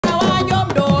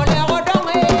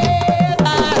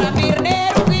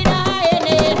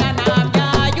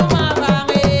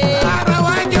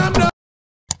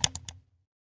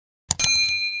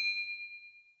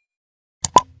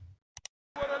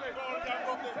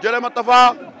jëlee ma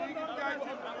Tapha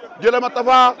jëlee ma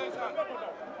Tapha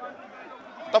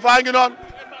Tapha ngi noonu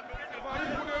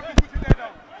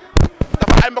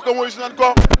Tapha ay mbokk mooy si nañ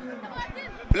ko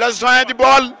le joint di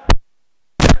bool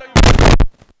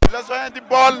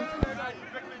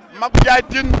Magu Njaay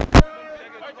Tine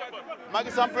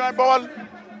magi champion Bawol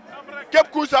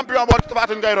képp ku champion Bawol Tapha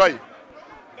Tine ngay roy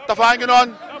Tapha ngi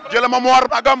noonu jëlee ma Mor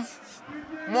magam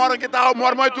Mor ngi taxaw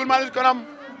Mor mooy tuul maa ngi kanam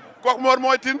kooku Mor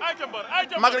mooy Tine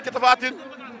mag la ci Tapha Tine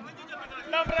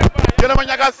jëlee ma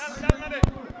ñagas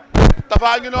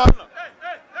Tapha ngi noonu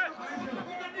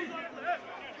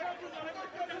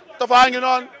Tapha ngi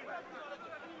noonu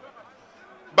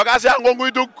bagage yaa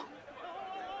ngonguy dugg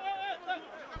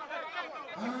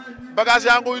bagage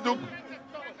yaa ngonguy dugg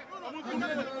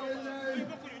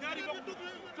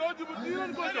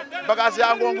bagage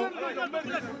yaa ngongu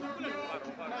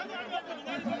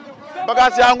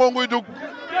bagage yaa ngonguy dugg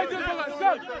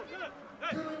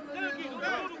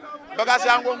bagage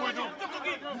yaa ngonguy dugg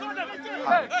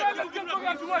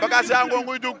bagage yaa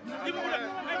ngonguy dugg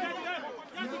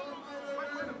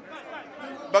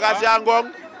bagage yaa ngong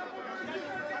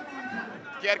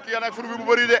keer ki yana fur bi bu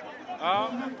bëri de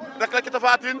rek la ci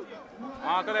Tapha Tine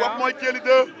kooku mooy Kéli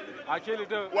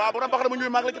 2 waaw bu doon baxna mu ñuy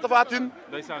mag la ci Tapha Tine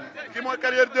kii mooy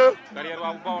carrière 2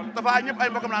 waaw bu Bawol Tapha ñëpp ay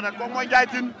mbokam naa dal kooku mooy Njaay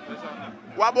Tine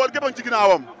waa Bawol gépp a ngi ci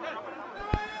ginnaawam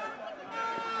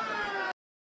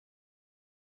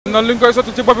noonu li ñu koy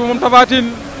sotti ci bopp bi moom Tapha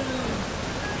Tine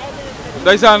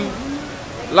ndeysaan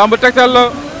lamb tegtal la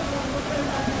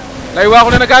lay waaxu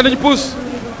nee na gaa yi nañu puus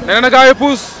nee na gaa yi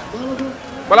puus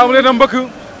balaa mu leen a mbëkk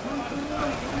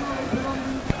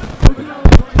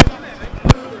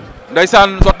ndeysaan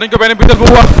sot nañ ko benn bitel bu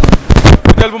wax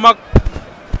bitel bu mag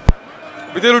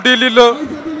bitelu 10 litres la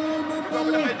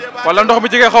wala ndox mi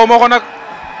jege xaw ma ko nag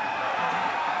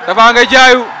Tapha ngay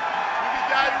jaayu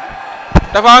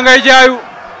Tapha ngay jaayu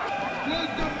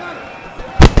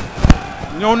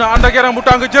ñëw na ànd ak yaram bu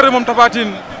tàng jër moom Tapha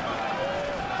Tine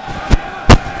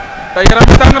tey yaram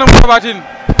bi tàng na moom Tapha Tine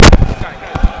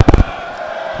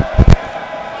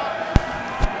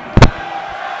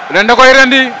ren da koy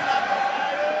rendi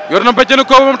yor na bëjjënu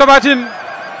kooba moom Tapha Tine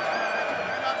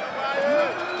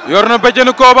yor na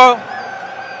bëjjënu kooba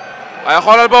waaye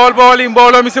xoolal Bawol Bawol yi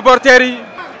mbooloo mi supporters yi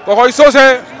ko koy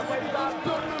soose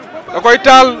da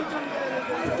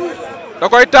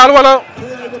koy taal wala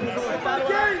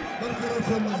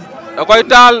da koy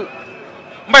taal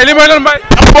mbay li mooy lan mbay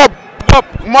am bopp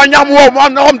mooy ñax mu wow mu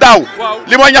am ñaxam daaw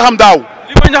li mooy ñaxam daaw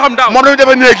moom la ñu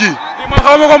defee néeg yi li man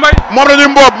xaw ma ko mbay moom la ñuy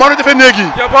mboob moom la ñu defee néeg yi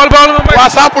yow Bawol Bawol nga mbay waa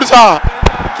 100%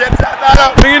 kenn sa dara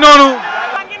mi ngi noonu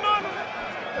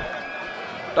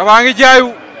Tapha ngi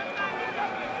jaayu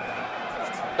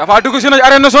Tapha dugg si na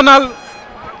arène nationale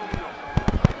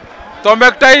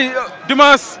tombeek tey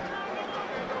dimanche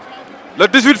le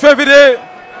 18 février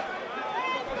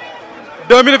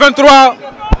 2023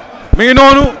 mi ngi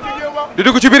noonu di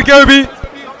dugg ci biir géew bi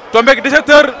tombeek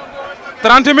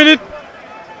 17h30 minutes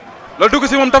la dugg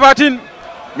si moom Tapha Tine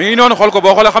mi ngi noonu xool ko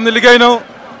boo xoolee xam ne liggéey na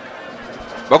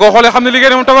ba ko xoolee xam ne liggéey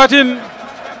na moom Tapha Tine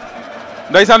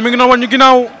ndeysaan mi ngi noonu wan ñu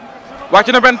ginnaaw wàcc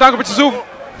na benn tànk bi ci suuf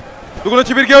dugg na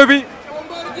ci biir géew bi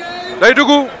day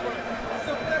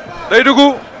dugg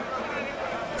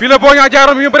fii la boo ñaa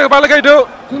jaaroon mi ngi bëre Balla Gaye 2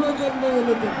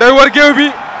 day war géew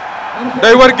bi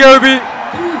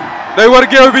day war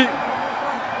géew bi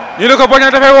nii la ko boo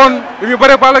ñaa defee woon bi mu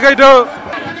bëre Balla Gaye 2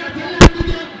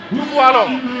 Diouf Waalo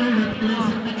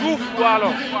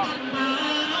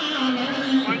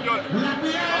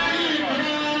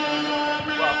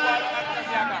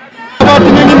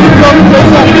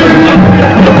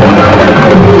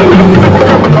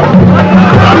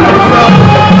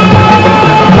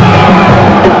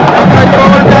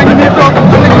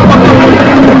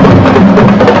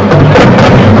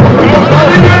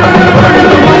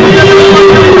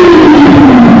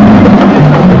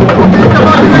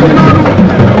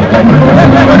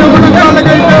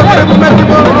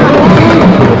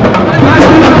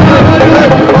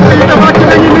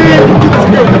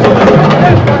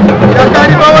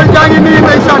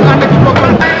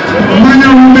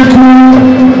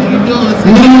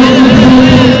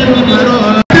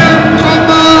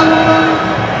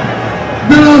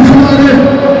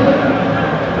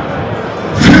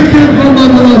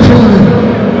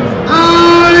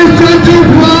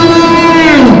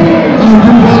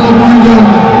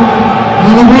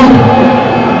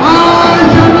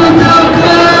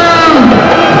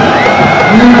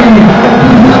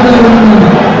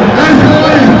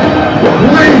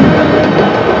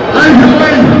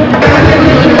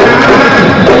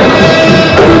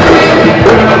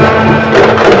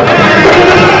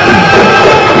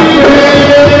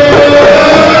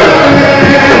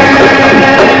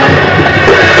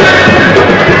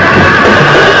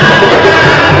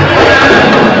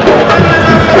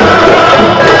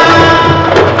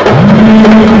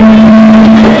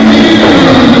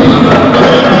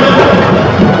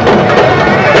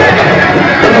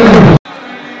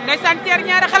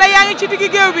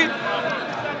diggi géew bi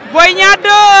Boy Niang 2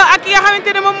 ak ki nga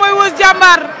xamante ne moom mooy Weuz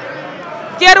Diambar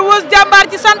Thier Weuz Diambar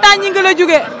ci santaan ñi nga la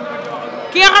jóge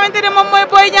ki nga xamante ne moom mooy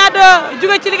Boy Niang 2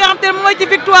 jóge ci li nga xamante ne moom mooy ci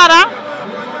victoire ah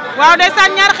waaw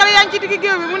ndeysaan ñaari xale yaa ngi ci diggi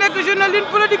géew bi mu nekk journée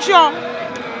Lutte production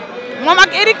moom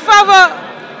ak Eric Favre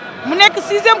mu nekk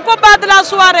 6e combat de la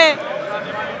soirée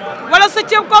wala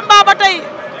 7e combat ba tey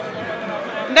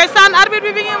ndeysaan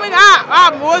arbitre bi ngi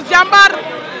Weuz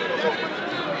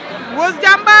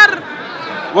Diambar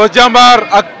Weuz Diambar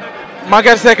ak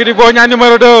Maguette Seck di Boy Niang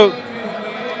numéro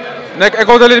 2 nekk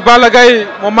école de lutte Balla Gaye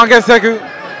moom Maguette Seck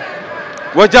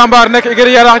Weuz Diambar nekk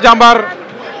écurie Yaraax Diambar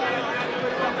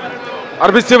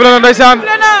arbitre sifflé na ndeysaan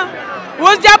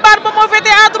Weuz Diambar ba moo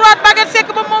féete à droite Maguette Seck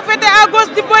ba moo féete à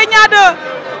gauche di Boy Niang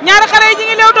 2 ñaari xale yi ñu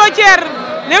ngi léewtoo Thier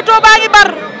léewtoo baa ngi bar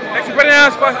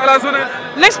l'expérience face à la jeunesse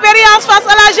l'expérience face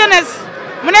à la jeunesse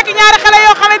mu nekk ñaari xale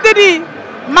yoo xamante ni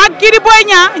mag kii di Boy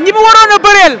Niang ñi mu waroon a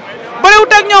bëreel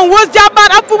bëriwut ak ñoom Weuz Diambar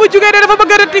am fu mu jugee dafa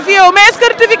bëgg a rectifier wu mais est-ce que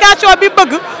rectification bi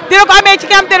bëgg dina ko amee ci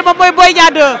ki nga xamante ne moom mooy Boy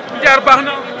Niang 2. fi mu jaar baax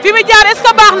na. fi mu jaar est-ce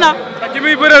que baax na. ak ki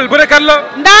muy bëreel bërekat la.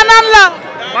 ndaanaan la.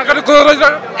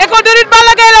 école de lutte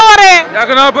Balla Gaye la waree.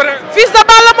 yàgg naa bëre. Fils de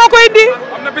Balla moo ko indi.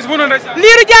 am na bis bu ne ndeysaan.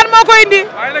 Liiru Jaan moo ko indi.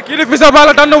 waaye nag kii di Fils de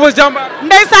Balla daan na Weuz Diambar.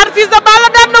 ndeysaan Fils de Balla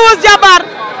daan na Weuz Diambar.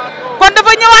 kon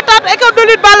dafa ñëwaataat école de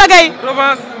lutte Balla Gaye.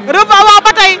 revanche waaw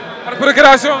ba tey. par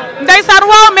procuration. ndeysaan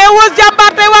waaw mais Weuz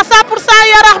Diambar tey wax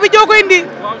 100% Yaraax bi joo ko indi.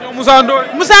 waaw ñoom Moussa Ndoye.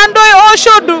 Moussa Ndoye au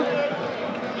chaude.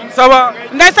 ça va.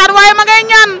 ndeysaan waaye ma ngay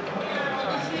ñaan.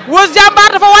 Weuz Diambar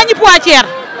dafa wàññi poids Thier.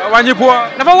 waaw wàññi poids.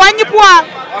 dafa wàññi poids.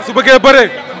 waaw su bëggee bëre.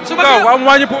 su bëggee waaw mu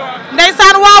wàññi poids.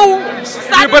 ndeysaan waaw.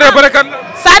 sànni na bëree bërekat la.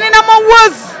 sànni na moom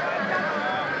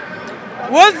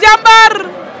Weuz Diambar.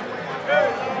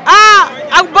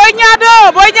 ak Boy Niang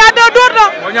 2 Boy Niang 2 door na.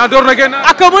 Boy Niang door na génn.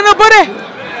 ak mën a bëre.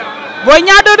 Boy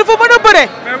Niang 2 dafa mën a bëre.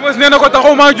 mais Weuz nee na ko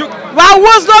taxaw maa jug. waaw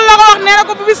Weuz loolu la ko wax nee na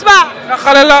ko bu bis ba. ndax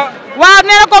xale la. waaw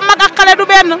nee na ko mag ak xale du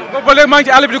benn. boobu ba léegi maa ngi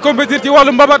ci àll bi di compétir ci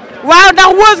wàllu mbabat. waaw ndax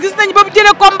Weuz gis nañ ba mu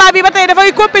jëlee combat bi ba tey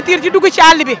dafay compétir ci dugg ci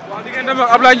àll bi. waaw diggante ak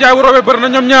Ablaye Ndiaye bu roobee bëri na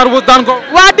ñoom ñaar Weuz daan ko.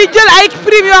 waaw di jël ay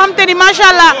prime yoo xam te ni macha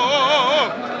allah.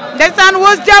 ndeysaan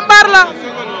Weuz Diambar la.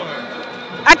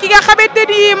 ak ki nga xamante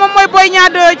ni moom mooy Boy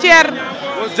Niang 2 Thier.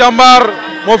 Weuz Diambar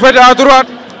moo féete à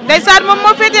droite. ndeysaan moom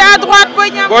moo féete à droite Boy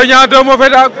Niang. Boy Niang 2 moo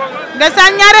féete à gauche.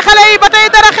 ndeysaan ñaari xale yi ba tey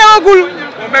dara xewagul.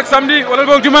 moom nekk samedi wala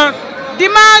boog dimanche.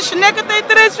 dimanche nekk tey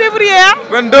 13 février ah.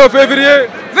 22 février.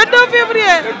 22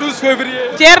 février. le 12 février.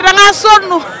 Thier da ngaa sonn.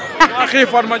 maa xiif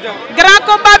Fatma Dia. grand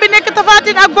combat bi nekk Tapha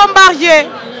Tine ak Bombardier.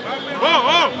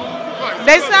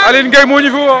 ndeysaan Aline Gueye moo ñu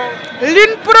fi woo.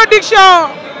 Lutte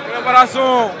production.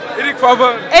 préparation Eric Favre.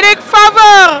 Eric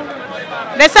Favre.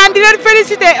 ndeysaan di leen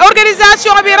félicité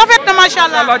organisation bi rafet na macha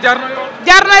allah. jaar na yoon.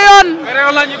 jaar na yoon. mais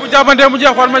réew naa ñi bu jàppante mu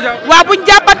jeex Fatma Dia. waaw buñ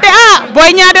jàppante Boy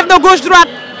Niang def na gauche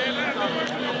droite.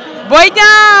 Boy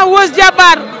Niang Weuz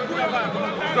Diambar.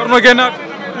 door na génnaat.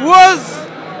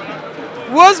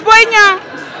 Weuz Boy Niang.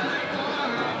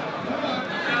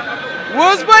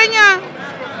 Weuz Boy Niang.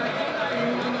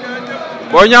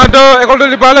 Boy Niang 2 école de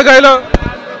lutte Balla Gaye la.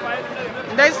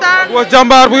 ndeysaan Weuz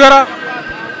Diambar bu Yaraax.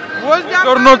 Weuz Diambar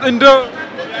door na indi.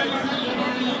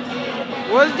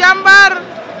 Weuz Diambar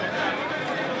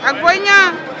ak Boy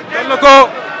Niang.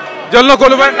 jël na ko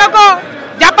lu bari. jël na ko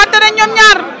jàppante nañ ñoom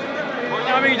ñaar. Boy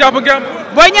Niang mi ngi jàpp ngeen.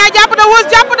 Boy Niang jàpp na Weuz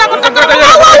jàpp na ko.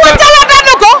 waaw waaw Weuz Diambar daan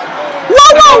na ko.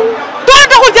 waaw doole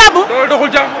doxul jàmm. doole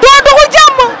doxul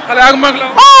jàmm. xale ak mag la.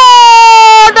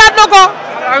 daan na ko.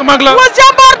 xale ak mag la. Weuz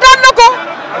Diambar daan na ko.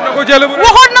 daan na ko jël bu rëy.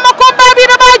 waxoon na ma combat bi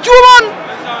damaa juumoon.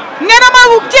 nee na ma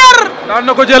Thier. daan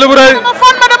na ko jël bu rëy. ma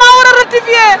fan ma damaa war a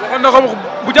rectifier. waxoon na ko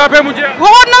bu jàppee mu jeex.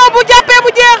 waxoon na ma bu jàppee mu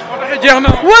jeex. jeex na.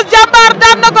 Weuz Diambar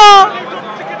daan na ko.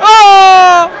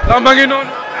 lamba ngi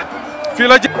noonu. fii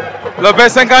la le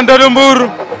B52 de Mbour.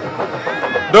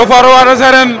 deux fois roi des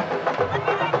arènes.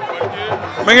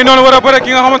 ma ngi noonu war a bëre ki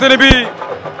nga xamante ne bii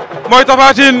mooy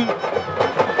Tapha Tine.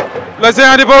 le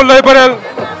géant di Bawol lay bëreel.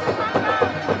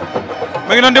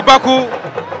 ma ngi noonu di bàkku.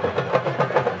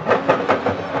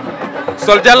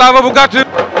 sol jàllaaba bu gàtt.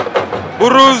 bu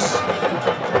rouge.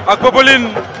 ak popeline.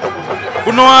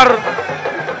 bu noir.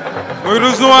 muy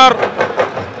rouge noir.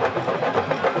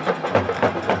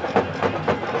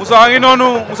 Moussa ngi noonu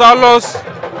Moussa Loos.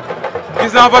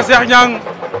 gis naa fa Cheikh Niang.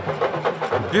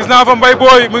 gis naa fa Mbaye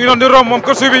Boy mu ngi noonu di rom moom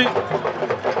kër bi.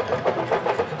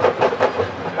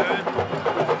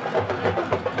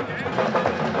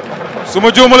 su ma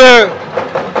juumalee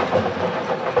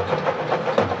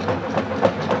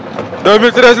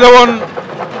 2013 la woon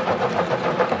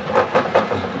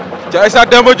ca stade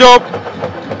Demba Diop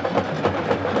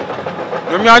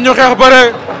ñoom ñaar ñu xeex bëre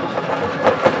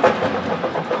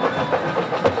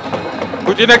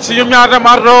ku ci nekk si ñoom ñaar dem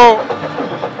ardo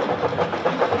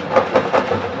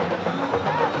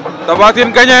Tapha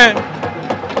Tine gagné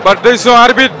par décision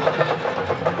arbitre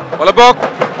wala boog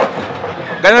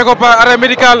gagné ko par arrêt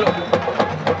médical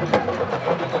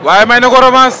waaye may na ko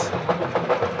revanche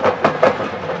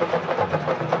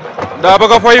daa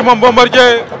bëgg a fay moom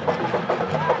Bombardier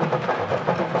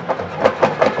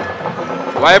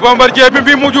waaye Bombardier bi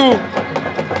bi mujj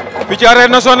fi ci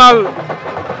arène nationale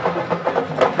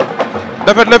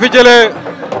defet la fi jëlee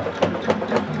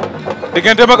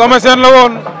diggante mag Eumeu Sène la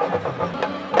woon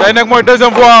tey nag mooy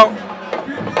deuxième fois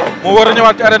mu war a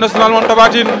ñëwaat ci arène nationale moom Tapha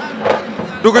Tine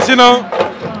dugg si na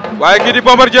waaye kii di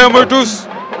Bombardier mooy tuus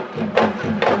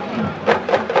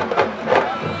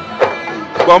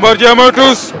Bombardier mooy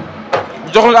tuus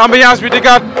jox la ambiance bi di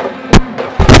gàtt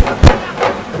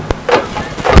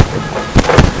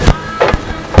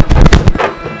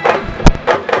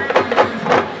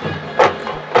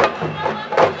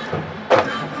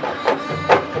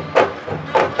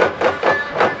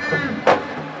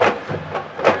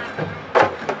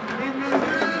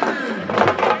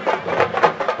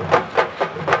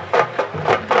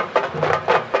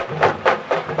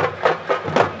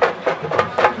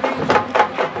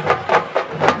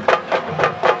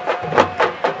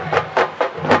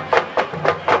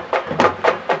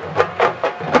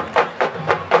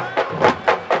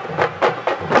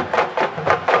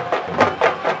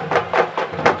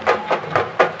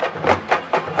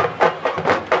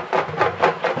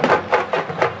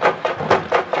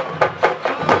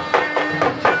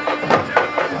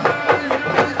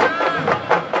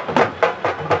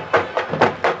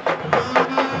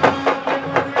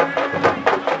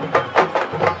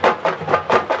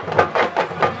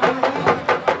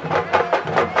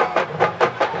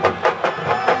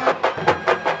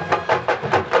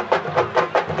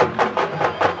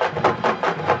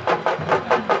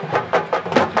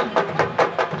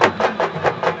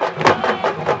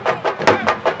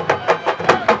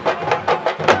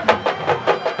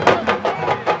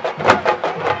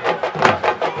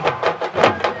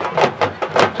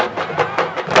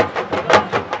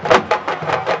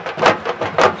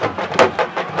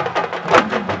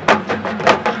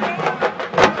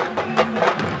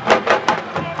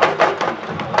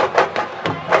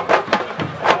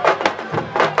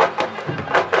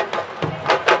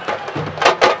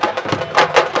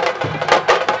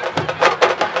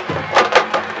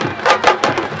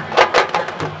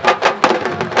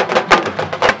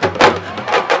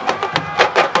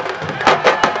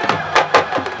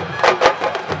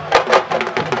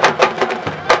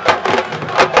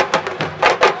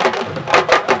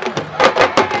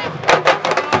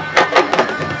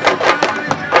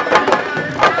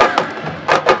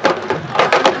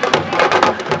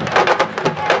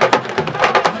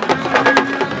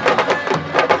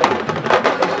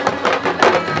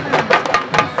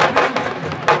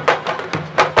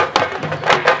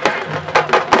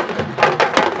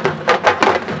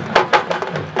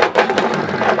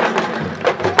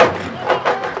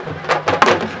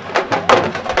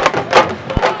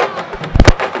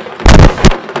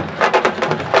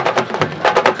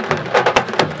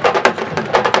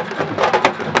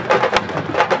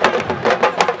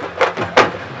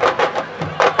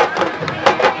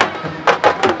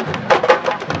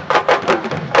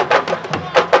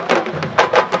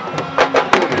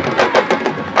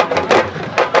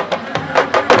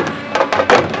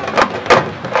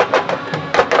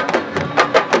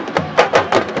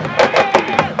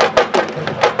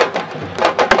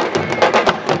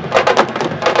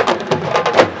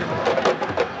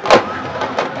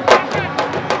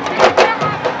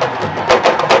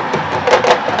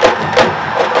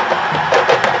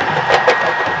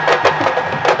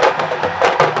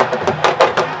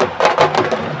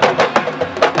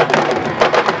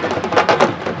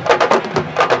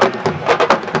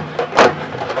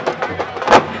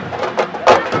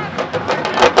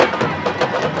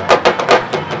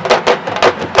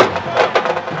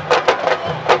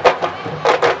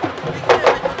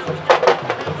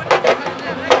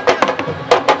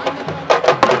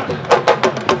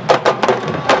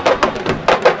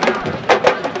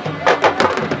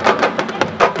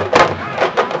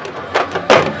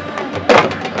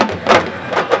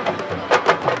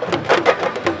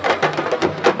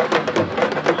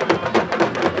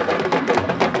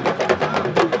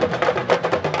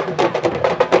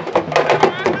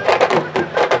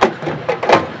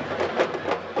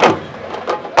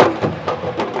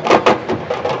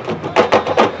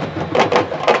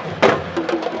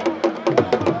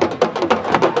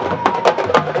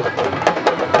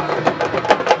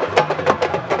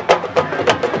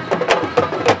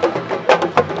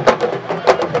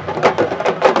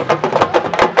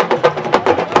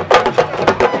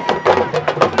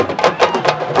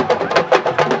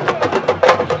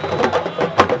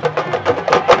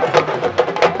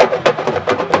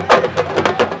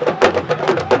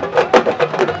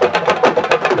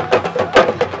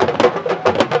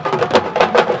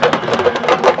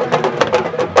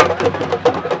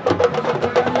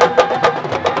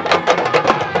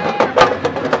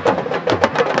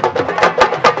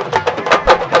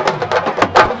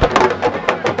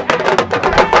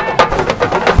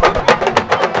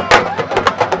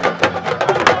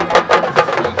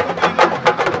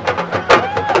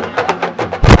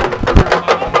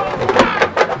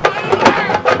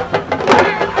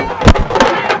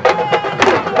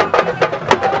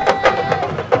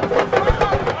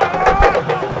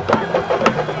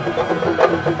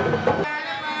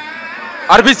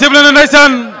arbitre sifflé na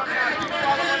ndeysaan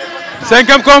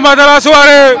 5e combat de la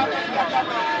soirée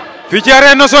fii ci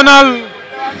arène nationale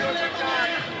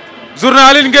journée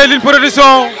Aline Gueye Lutte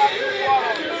production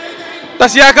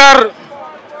tas yaakaar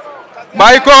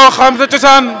bàyyi ko xam sa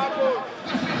cosaan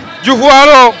Diouf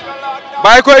Waalo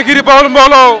bàyyi ko écurie Bawol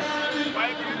mbooloo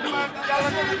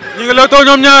ñi ngi lewtoo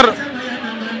ñoom ñaar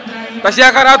tas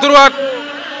yaakaar à droite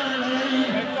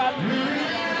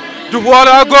Diouf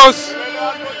Waalo à gauche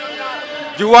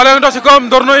Diouf Waalo nga dox ci koom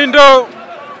door na indo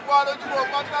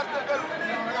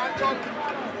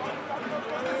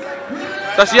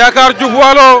tas yaakaar Diouf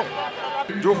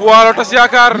Waalo tas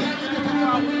yaakaar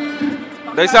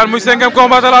ndeysaan muy 5e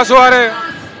combat de la soirée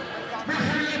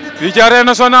fii ci arène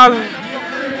nationale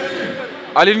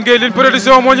Aline Gueye Lutte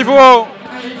production moo ñu fi woo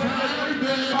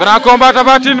grand combat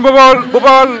Tapha Tine bu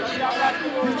Bawol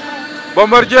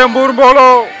Bombardier Mbour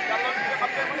mbooloo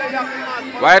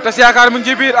waaye tas yaakaar mu ngi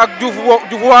ci biir ak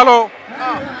Diouf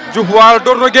Waalo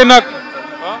door na génnaat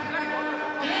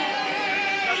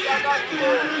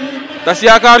tas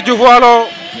yaakaar Diouf Waalo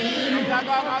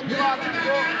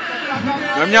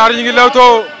ñoom ñaar ñi ngi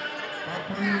lewtoo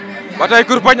ba tey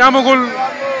kurpañ amagul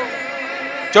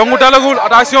congu dalagul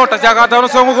attention tas yaakaar daw na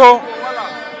songu ko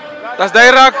tas day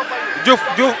raak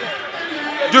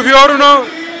Diouf yooru na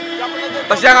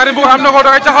tas yaakaar li mu bëggoon am na ko da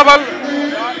ngay caxabal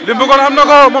li mu bëggoon am na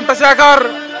ko moom tas yaakaar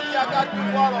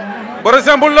bëre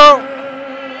simple la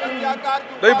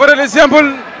day bëre li simple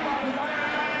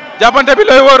jàppante bi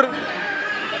lay wër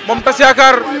moom tas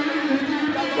yaakaar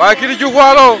waaye kii di Diouf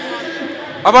Waalo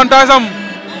avantage am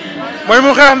mooy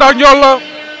mu xeex ndax njool la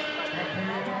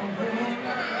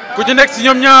ku ci nekk si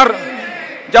ñoom ñaar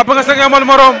jàpp nga sa ngeemal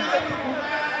morom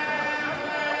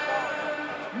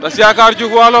tas yaakaar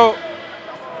Diouf Waalo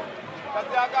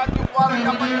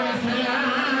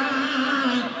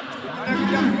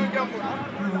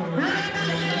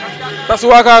tas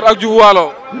yaakaar ak Diouf Waalo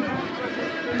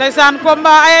ndeysaan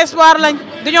combat ay espoir lañ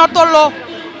dañoo tolloo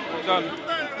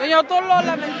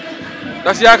la lañ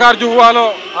tas yaakaar Diouf Waalo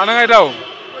ana ngay daw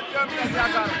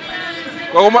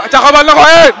kooku ma caxabal na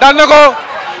ko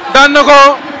daan na ko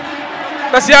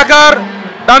tas yaakaar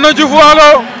daan na Diouf Waalo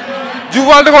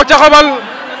da ko caxabal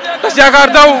tas yaakaar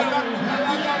daw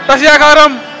tas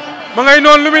yaakaaram ma ngay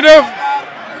noonu lu muy def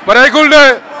bareegul de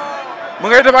ma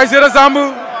ngay def ay séeréer samb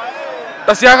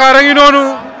tas yaakaar a ngi noonu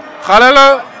xale la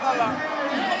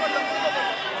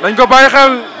dañ ko bàyyi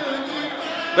xel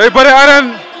day bëre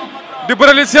arène di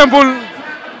bëre li simple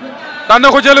daan na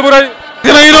ko jël bu rëy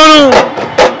dina ngi noonu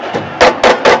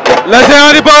le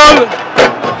géant di Bawol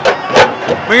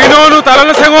mi ngi noonu talal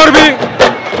na sengoor bi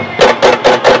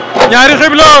ñaari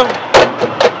xibla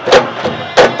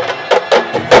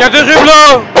ñetti xibla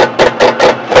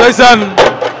ndeysaan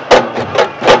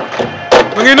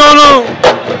mi ngi noonu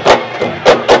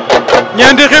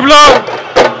ñeenti xibla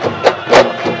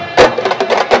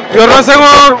yor na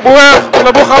sengoor bu weex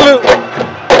la bu xal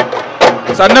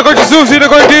sànni na ko ci suuf si da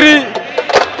koy diri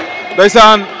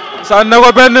ndeysaan sànni na ko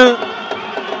benn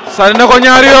sànni na ko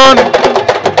ñaari yoon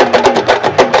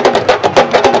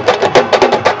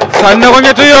sànni na ko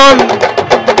ñetti yoon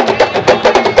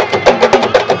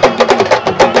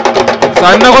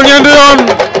sànni na ko ñeenti yoon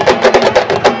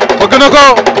bëgg na ko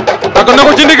takk na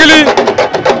ko ci ndigili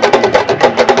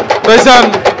ndeysaan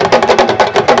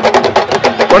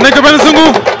kon nañ ko benn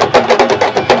sunguf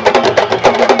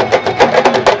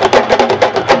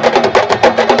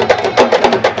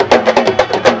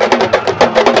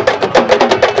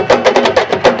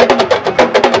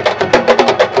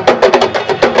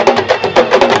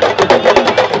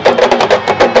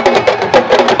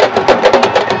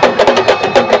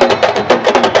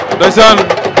ndeysaan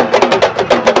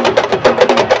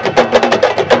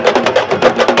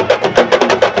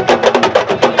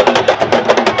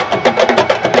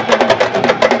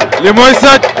li mooy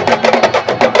sàcc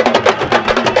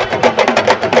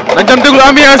nañ dem déglu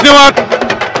ambiance ñëwaat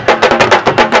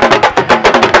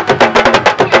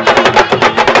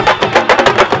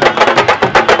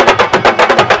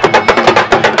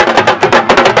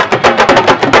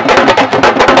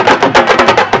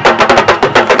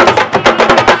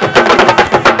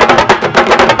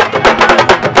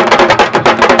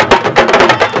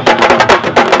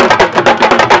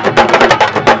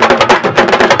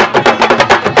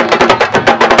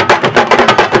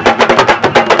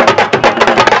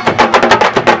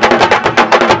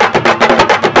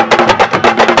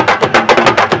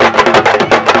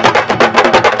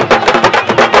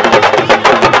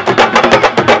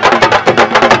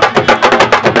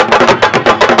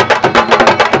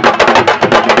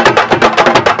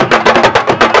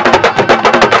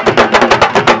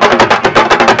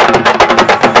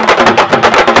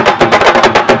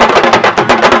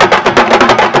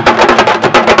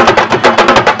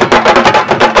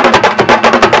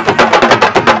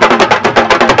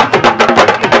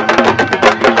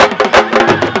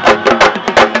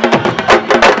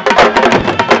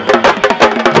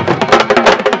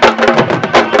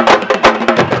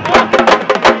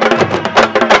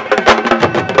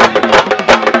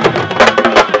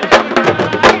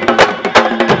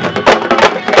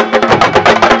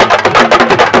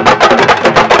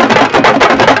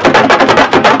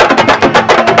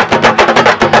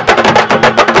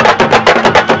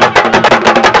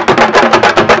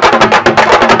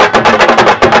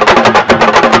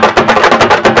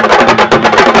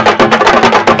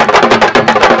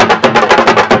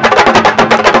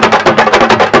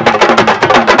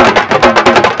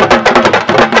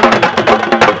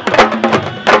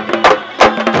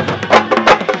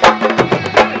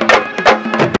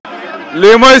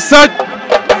lii mooy sàcc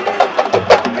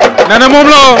nee na moom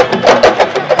la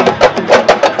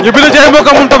ñu bind ci ay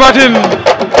mbokkam moom Tapha Tine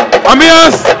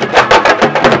ambiance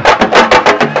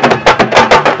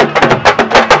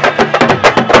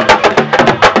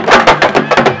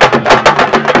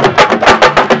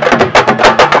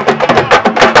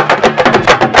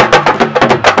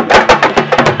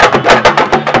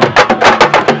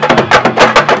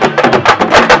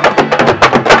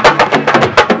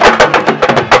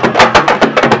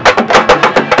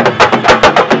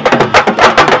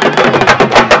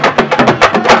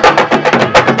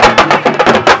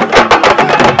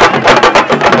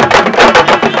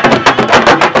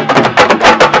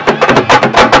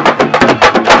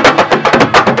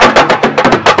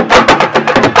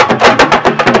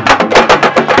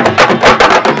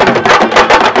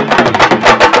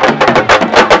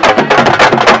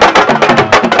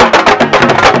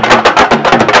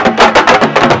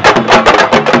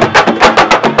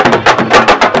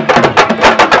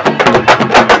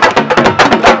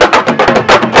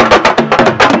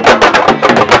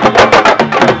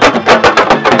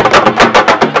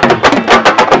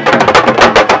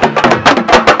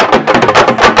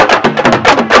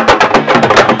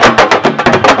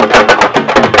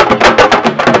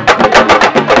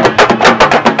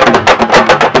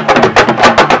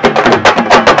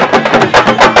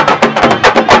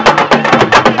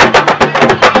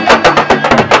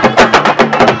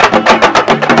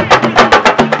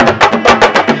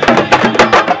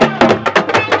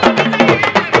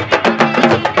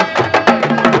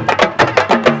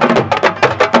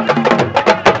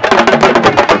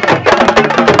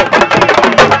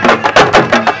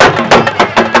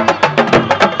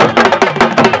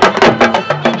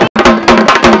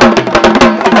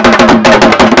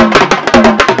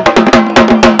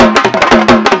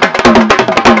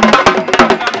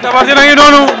Tapha Tine a ngi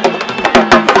noonu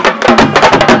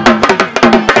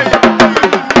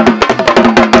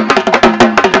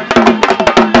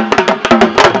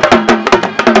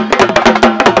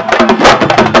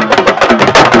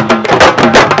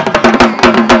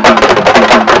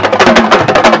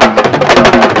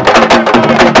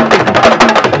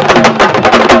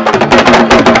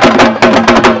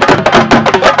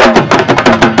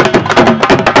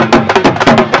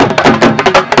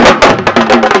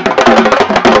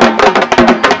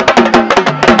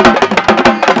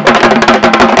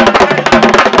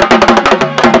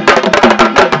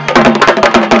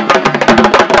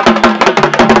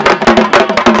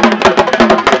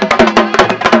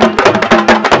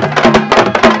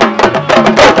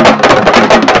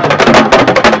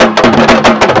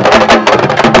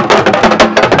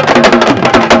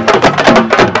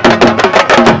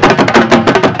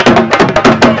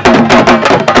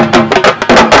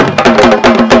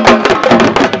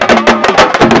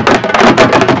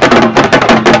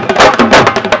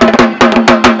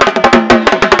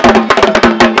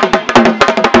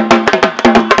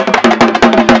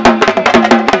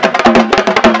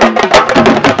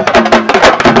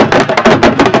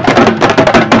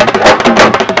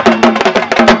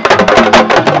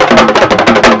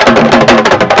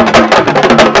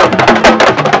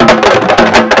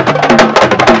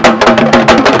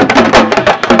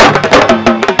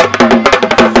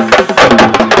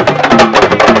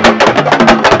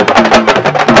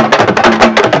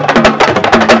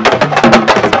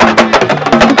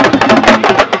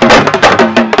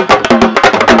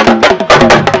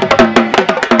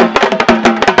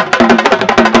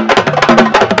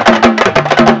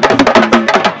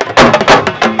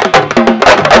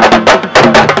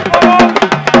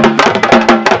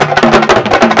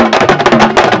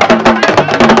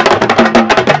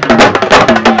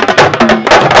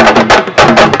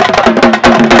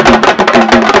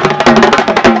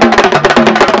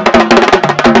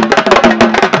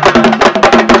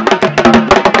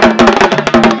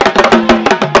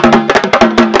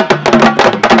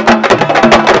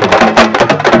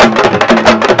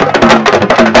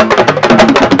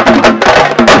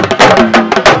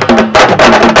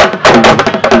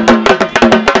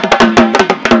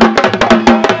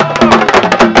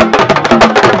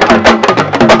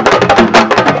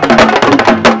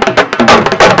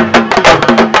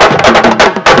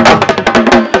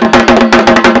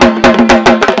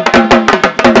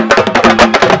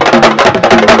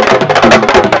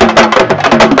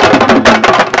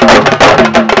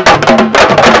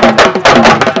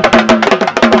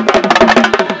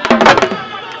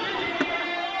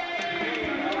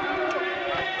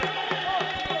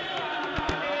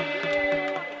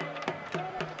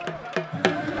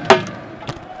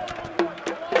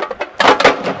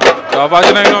Tapha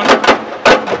Tine a ngi noonu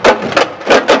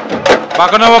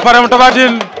bàkk na ba pare mu Tapha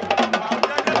Tine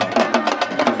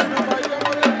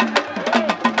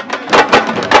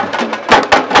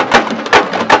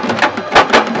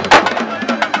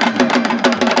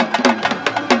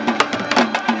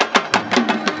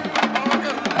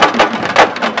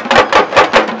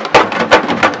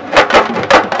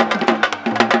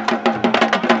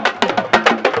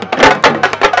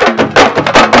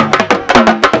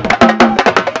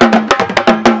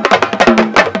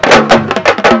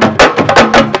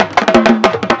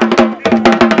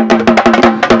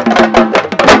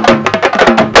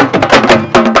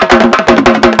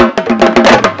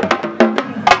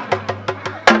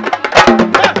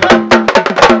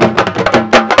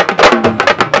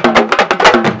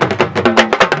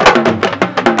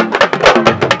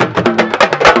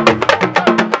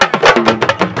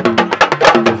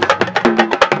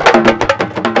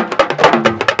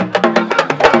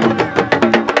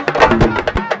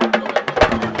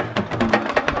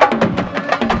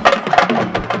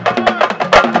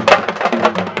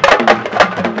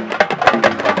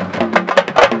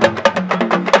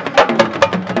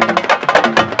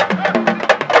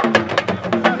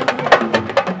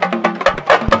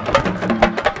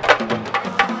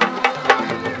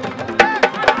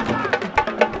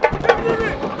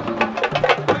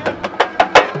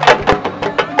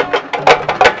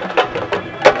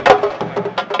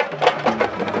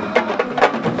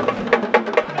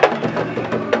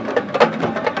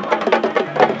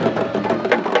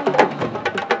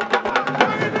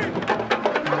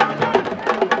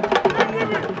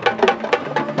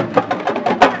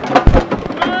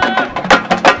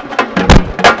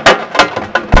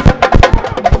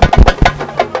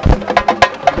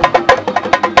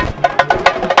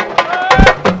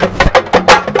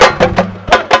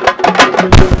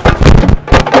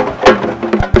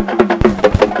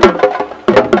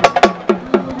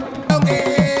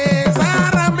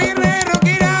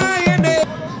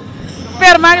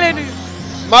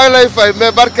maa ngi lay fay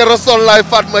mais barke Rasool laay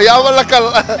Fatma yaa ma lakkal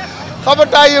xam nga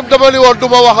temps yëpp dama ni woon du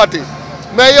ma waxati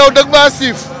mais yow dëgg maa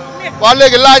siif waaw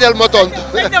léegi laajal ma tontu.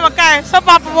 dégg nga kaay sa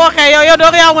papa boo xee yow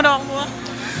doo yaa mën a wax mu wax.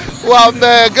 waaw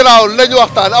mais gannaaw nañu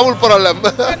waxtaan amul problème.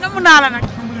 namu naa la nag.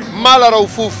 maa la raw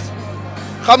fuuf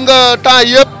xam nga temps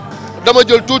yëpp dama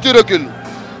jël tuuti recul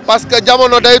parce que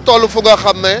jamono day toll fu nga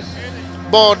xam ne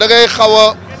bon da ngay xaw a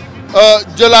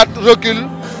jëlaat recul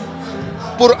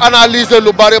pour analyser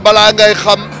lu bari balaa ngay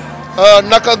xam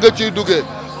naka nga ciy duggee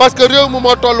parce que réew mi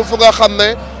moo toll fu nga xam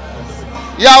ne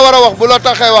yaa war a wax bu la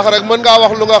taxee wax rek mën ngaa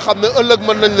wax lu nga xam ne ëllëg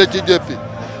mën nañ la ci jéppi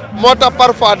moo tax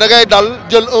parfois da ngay dal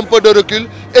jël un peu de recul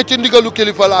et ci ndigalu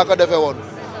kilifa laa ko defee woon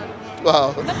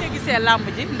waaw. ndax nga gisee làmb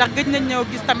ji ndax gëj nañ ñëw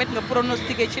gis tamit nga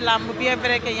pronostiqué ci làmb bien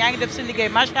vrai que yaa ngi def sa liggéey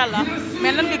macha allah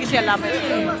mais lan nga gisee làmb yi.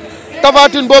 Tapha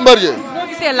Tine Bombardier. noo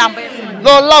gisee làmb yi.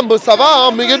 non làmb ça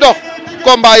va mi ngi dox.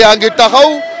 combat yaa ngi taxaw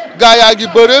gars yaa ngi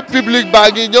bëre public baa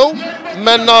ngi ñëw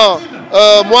maintenant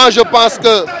moi je pense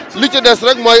que li ci des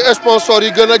rek mooy sponsors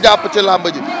yi gën a jàpp ci làmb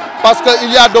ji parce que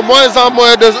il y a de moins en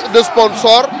moins de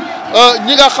sponsors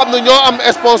ñi nga xam ne ñoo am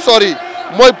sponsors yi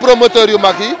mooy promoteurs yu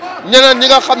mag yi ñeneen ñi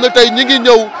nga xam ne tey ñi ngi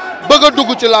ñëw bëgg a dugg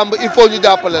ci làmb il faut ñu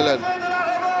jàppale leen.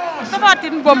 Tapha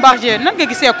Tine Bombardier nan nga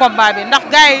gisee combat bi ndax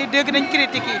gars yi dégg nañ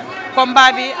critique yi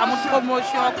combat bi amul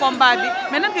promotion combat bi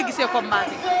mais nan nga gisee combat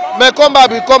bi. mais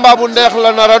combat bu neex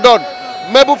la nar a doon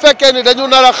mais bu fekkee ni dañu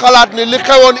nar a xalaat ni li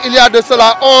xewoon il y a de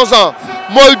cela 11 ans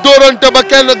mooy dóorante ba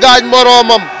kenn gaañ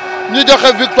moroomam ñu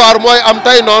joxe victoire mooy am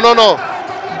tey non non non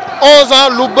 11 ans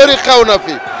lu bëri xew na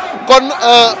fi kon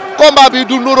combat bi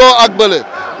du nuroo ak bële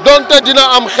donte dina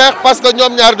am xeex parce que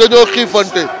ñoom ñaar dañoo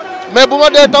xiifante mais bu ma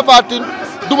dee Tapha Tine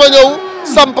du ma ñëw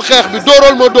samp xeex bi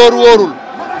dóoral ma dóor wóorul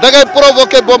da ngay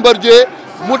provoquer Bombardier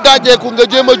mu dajeeku nga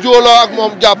jéem a jóoloo ak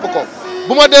moom jàpp ko.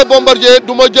 bu ma dee Bombardier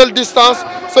du ma jël distance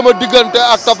sama diggante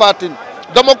ak Tapha Tine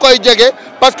dama koy jege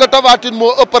parce que Tapha Tine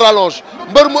moo ëpp rallonge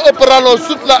mbër mu ëpp rallonge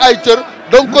sut la ay cër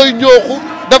da nga koy ñooxu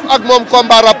def ak moom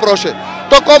combat rapproché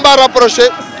te combat rapproché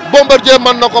Bombardier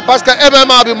mën na ko parce que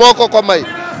MMA bi moo ko may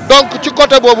donc ci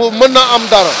côté boobu mën na am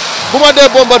dara bu ma dee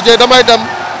Bombardier damay dem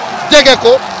jege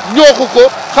ko ñooxu ko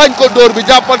xañ ko dóor bi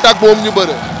jàppante ak moom ñu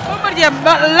bëre. Bombardier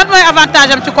lan mooy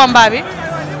avantage am ci combat bi.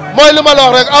 mooy li ma la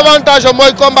wax rek avantage am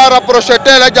mooy combat rapproché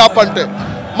teel a jàppante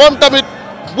moom tamit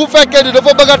bu fekkee ni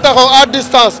dafa bëgg a taxaw à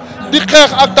distance di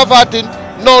xeex ak Tapha Tine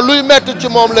non luy metti ci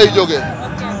moom lay jógee.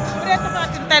 ok bu dee Tapha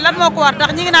Tine tey lan moo ko war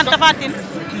ndax ñi ngi naan Tapha Tine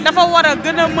dafa war a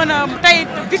gën a mën a tey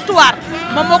victoire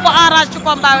moom moo ko arrange ci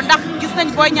combat bi ndax gis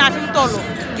nañ Boy Niang fi mu toll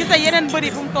gis nañ yeneen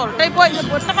bëri fu mu toll tey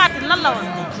Tapha Tine lan la war.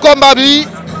 combat bi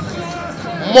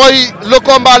mooy le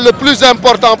combat le plus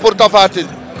important pour Tapha Tine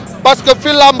parce que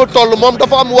fi làmb toll moom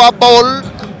dafa am waa Bawol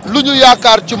lu ñu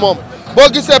yaakaar ci moom boo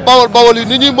gisee Bawol yi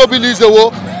ni ñuy mobiliser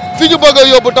woo fi ñu bëgg a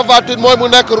yóbbu Tapha Tine mooy mu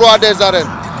nekk roi des arènes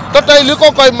te tey li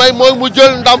ko koy may mooy mu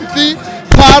jël ndam fii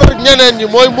xaar ñeneen ñi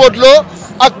mooy Modou Lo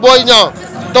ak Boy Niang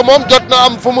te moom jot na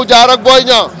am fu mu jaar ak Boy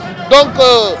Niang donc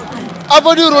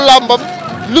avenir u làmbam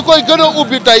li koy gën a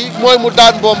ubbi tey mooy mu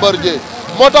daan Bombardier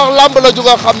moo tax làmb la ju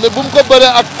nga xam ne bu mu ko bëree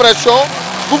ak pression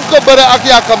bu mu ko bëree ak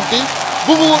yàkkamti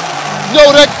bu mu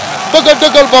ñëw rek bëgg a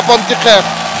dëggal boppam ci xeex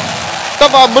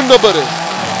Tapha mën na bëre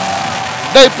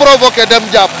day provoqué dem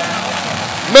jàpp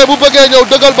mais bu bëggee ñëw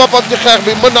dëggal boppam ci xeex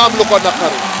bi mën na am lu ko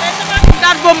naqari.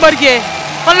 daan Bombardier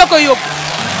fan la koy yóbbu.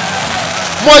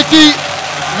 mooy ci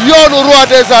yoonu roi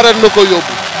des arènes la ko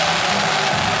yóbbu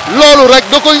loolu rek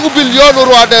da koy ubbil yoonu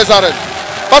roi des arènes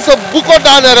parce que bu ko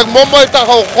daanee rek moom mooy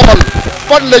taxaw xool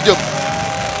fan la jëm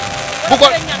bu ko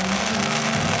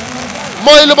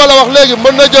mooy li ma la wax léegi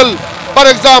mën na jël par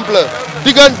exemple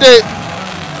diggante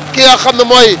ki nga xam ne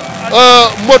mooy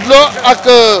Modou Lo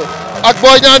ak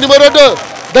Boy Niang numéro 2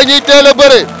 dañuy teel a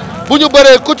bëre bu ñu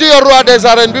bëree ku ci yor roi des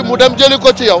arènes bi mu dem jëli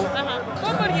ko ci yow.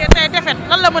 Bombardier tey defet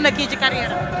lan la mën a kii ci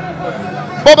carrière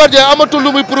Bombardier amatul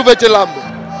lu muy prouver ci làmb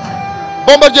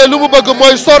Bombardier lu mu bëgg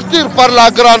mooy sortir par la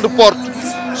grande porte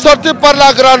sortir par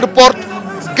la grande porte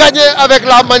gagner avec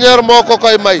la manière moo ko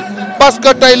koy may parce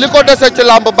que tey li ko dese ci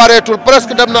làmb bareetul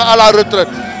presque dem na à la retraite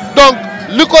donc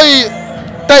li koy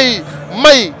tey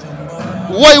may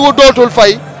woy wu dootul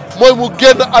fay mooy mu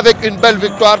génn avec une belle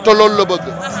victoire te loolu la bëgg.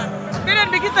 beneen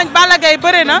bi gis nañ Balla Gaye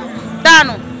bëre na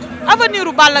daanu avenir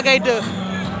u Balla Gaye 2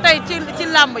 tey ci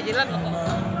làmb ji lan la.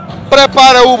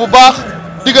 préparé wu bu baax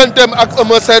digganteem ak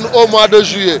Eumeu Sène au mois de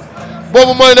juillet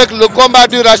boobu mooy nekk le combat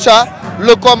du rachat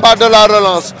le combat de la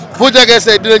relance bu jegee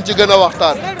see dinañ ci gën a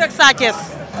waxtaan. loolu rek Sa Thiès.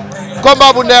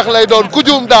 combat bu neex lay doon ku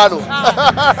juum daanu.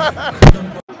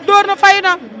 door na fay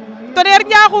na Tonnerre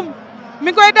Ndiakhoum mi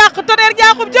ngi koy dàq Tonnerre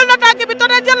Ndiakhoum jël na tànk bi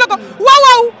Tonnerre jël na ko waaw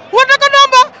waaw war na ko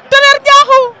nomba Tonnerre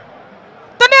Ndiakhoum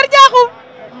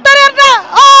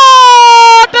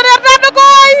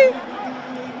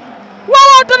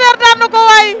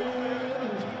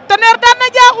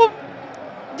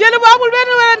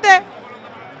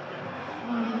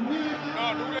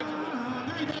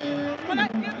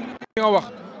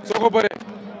soo ko bëree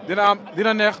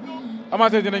dina neex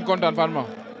amateur dinañ kontaan Fatma.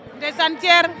 ndeysaan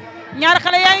Thier ñaari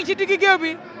xale yaa ngi ci digg géew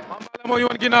bi. Mame Balla moo ñu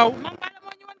wan ginnaaw. Mame Balla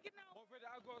moo ñu wan ginnaaw.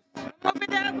 moo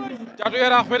féete à gauche. Caatu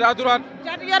Yaraax féete à droite.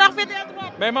 Caatu Yaraax féete à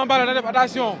droite. mais Mame Balla na def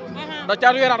attention. ndax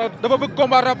Caatu Yaraax dafa bëgg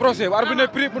combat rapproché bu arbitre ne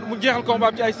prix mu jeexal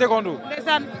combat bi ci ay secondes.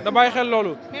 ndeysaan da bàyyi xel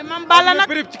loolu. mais Mame Balla nag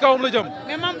prix ci kawam la jëm.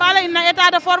 mais Mame Balla indi na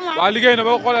état de forme. waaw liggéey na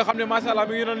boo ko xoolee xam ne macha allah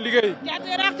mi ngi doon liggéey. Caatu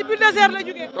Yaraax ci bulldozer la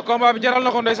jógee. te combat bi jaral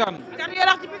na ko ndeysaan. Caatu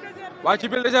Yaraax ci bulldozer. waaw ci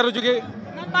bulldozer la jógee.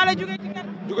 Mame Balla jógee ci kat.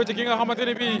 jóge ci ki nga xamante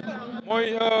ne bii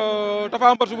mooy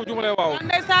Tapha Mbeur su ma jumalee waaw.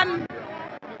 ndeysaan.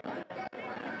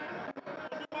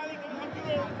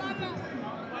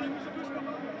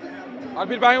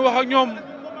 arbitre baa ngi wax ak ñoom.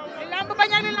 li lamb bañ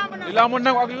ak li lamb nangu. li lamb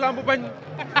nangu ak li lamb bañ.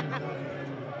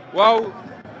 waaw.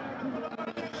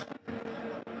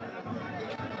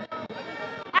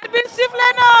 arbitre sifflé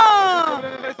na.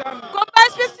 combat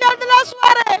spécial de la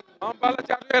soirée. Mame Balla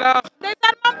Caatu Yaraax.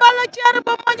 ndeysaan Mame Balla Thier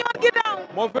ba moo ñu wan ginnaaw.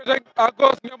 moo féete à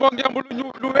gauche ngemboo ngemb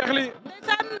lu weex li.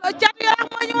 ndeysaan Caatu Yaraax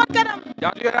moo ñu wan kanam.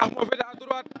 Caatu Yaraax moo féete à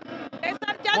droite.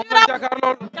 ndeysaan moom Caatu la Yaraax jàkkaar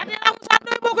lool. Caatu Yaraax Moussa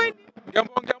Ndoye moo koy indi.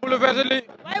 ngemboo ngemb lu vert li.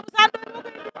 waaye Moussa Ndoye moo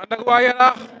koy indi. ànd ak waa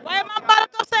Yaraax. waaye Mame Balla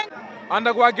top 5. ànd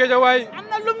ak waa Géejawaay. am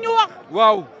na lum ñu wax.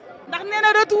 waaw. ndax nee na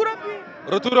retouram bi.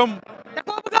 retouram. da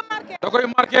koo bëgg a marqué. da koy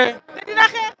marqué. te dina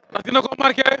xeex. ndax dina ko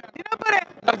marqué. dina bëre.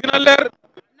 ndax dina leer.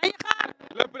 nañ xaar.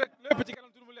 lépp ci kanam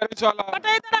tuuti mu leer incha allah. ba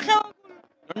tey dara xewagul.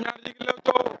 ñoom ñaar ñu ngi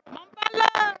lewtoo. Mame Balla.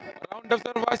 round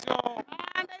d'observation.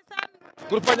 ndeysaan.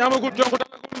 kurpañ amagul jonku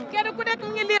dalagul. kenn ku nekk mu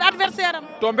ngi lire adversaire am.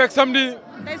 tombeek samedi.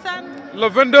 ndeysaan. le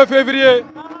 22 février.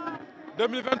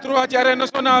 2023 ci arène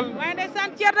nationale. waaye ndeysaan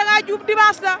Thier da ngaa juum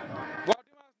dimanche la. waaw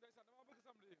dimanche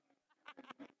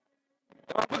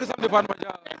dama bëgg samedi Fatma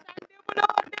Dia.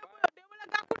 démb la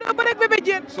gàkku doo bëreeg bébé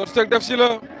Diène. Sottek def si la.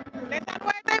 ndeysaan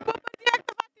waaye tey Bombardier ak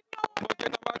Tapha Tine ñoo moo ci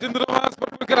Tapha Tine revanche par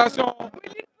procuration. muy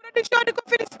Lutte production di ko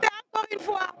félicité encore une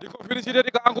fois. di ko félicité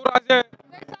di ko encouragé.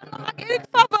 ndeysaan moom ak Eric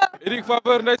Favre. Eric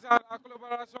Favre ndeysaan ak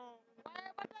collaboration. waaye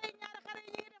ba tey ñaari xale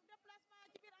yi ñu ngi def déplacement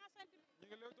ci biir enceinte bi. ñu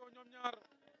ngi lewtoo ñoom ñaar.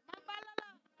 Mame Balla la.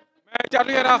 mais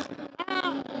Caatu Yaraax.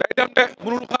 day dem de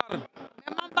mënul xaar.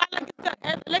 mais Mame Balla gis nga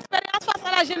l'expérience face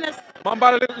à la jeunesse. Mame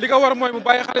Balla li nga war mooy mu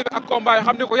bàyyi xale bi ak combat yi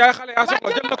xam ne ko yaay xale yaa soxla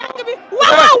jël na ko.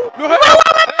 waaw lu xew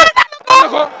waaw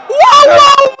ko. waaw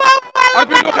waaw Mame Balla.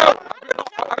 arbitre lu xew.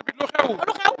 arbitre lu xew.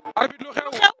 lu xew. arbitre lu xew.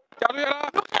 Caatu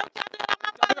Yaraax. lu xew Caatu Yaraax Mame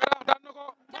Caatu Balla. Yaraax daan na ko.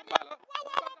 Mame Balla. waaw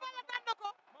waaw Mame Balla daan na ko.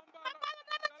 Mame Balla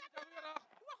daan na Caatu Yaraax.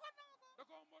 da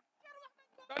koo mot.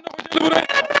 daan na ko ko. jël bu rëy.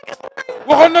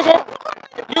 waxoon na ko.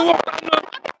 li mu waxoon am na.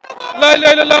 laay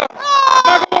lay la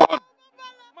maa ko waxoon.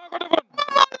 maa ko defoon.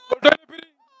 loolu doy na prix.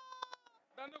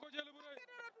 daan na ko jël bu rëy.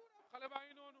 xale baa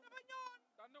ngi noonu.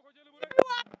 daan na ko jël bu rëy.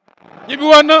 ñibbi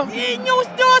waat na. ñëw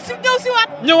si waat.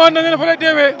 ñëwaat na nee na fa lay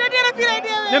deewee. te nee na fii lay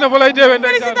deewee. nee na fa lay deewee.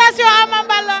 félicitations à Mame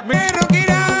Balla.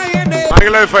 maa ngi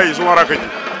lay fay suma rakk ji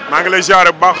maa ngi lay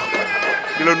ziare bu baax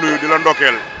di la nuyu di la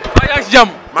ndokkeel. waaw yaa ngi si jàmm.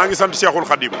 maa ngi sant Cheikhul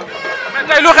Khadim. mais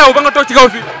tey lu xew ba nga toog ci kaw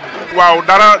fii. waaw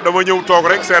dara dama ñëw toog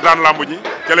rek seetaan lamb ji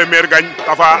kele meer gañ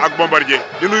Tapha ak Bombardier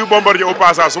di nuyu Bombardier au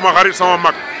passage suma xarit sama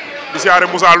mag di siyaare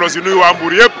Moussa Lo si nuyu waa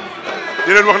Mbour yëpp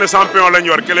di leen wax ne champion lañ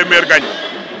yor kele meer gañ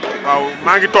waaw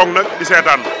maa ngi toog nag di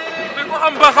seetaan. mais ko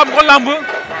xam ba xam ko lamb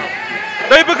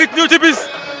day bëgg ñëw ci bis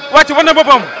wàcc wane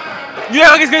boppam ñu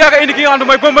yàgg a gis nga yàgg a indi ki nga xam ne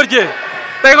mooy Bombardier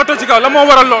tey nga toog ci kaw la moo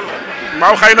waral loolu.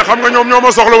 waaw xëy na xam nga ñoom ñoo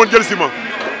ma soxla woon jël si ma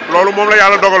loolu moom la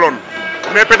yàlla dogaloon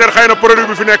mais peut-être xëy na produit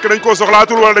bi fi nekk dañ koo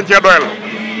soxlaatul wala dañ cee doyal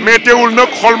mais teewul nag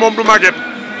xol moom du màgget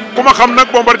ku ma xam nag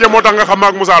Bombardier moo tax nga xam ma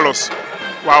ak Moussa Los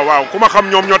waaw ku ma xam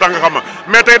ñoom ñoo tax nga xam ma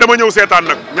mais tey dama ñëw seetaan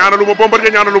nag ñaanalu ma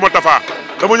Bombardier ñaanalu ma Tapha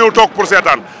dama ñëw toog pour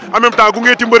seetaan en même temps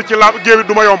gunge ti mbër ci la géewit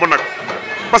du ma yomb nag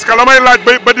parce que la may laaj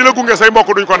ba di la gunge say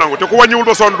mbokk duñ ko nangu te ku wàññiwul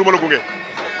ba sonn du ma la gunge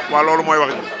waaw loolu mooy wax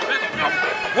ji.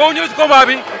 woowu ñu la ci combat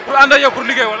bi pour ànd ak yow pour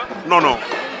liggéey wala. non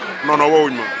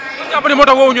woowuñ ma. jàpp ne moo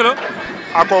tax woowuñu la.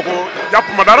 ah kooku jàpp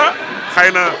ma dara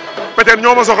xëy na peut-être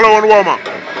ñoo ma soxla woon woo ma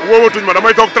woowatuñ ma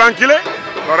damay toog tranquille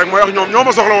loolu rek mooy wax ñoo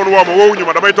ma soxla woon woo ma woowuñu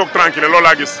ma damay toog tranquille loolu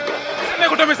laa gis. su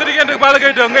nekkul tamit sa diggante ak Balla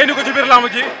Gaye 2 nga indi ko ci biir lamb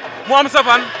ji mu am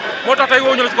safaan moo tax tey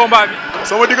woowuñu la ci combat bi.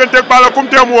 sama diggante ak Balla kum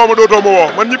tee mu woo ma dootoo ma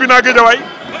woo man ñibbi naa Géejawaay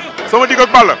sama digg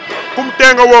ak Balla kum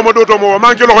tee nga woo ma dootoo ma woo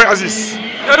maa ngi ci loxoy Aziz.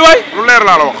 waay lu leer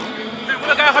laa la wax. mais bu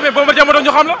la gaa xamee Bombardier moo tax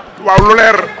ñu xam la. waaw lu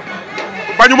leer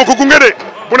bañu ma ko gunge de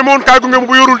bu ne ma woon kaay gunge ma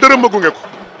bu yorul dërëm ma gunge ko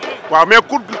waaw mais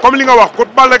ku comme li nga wax ku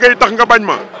Balla Gaye tax nga bañ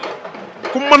ma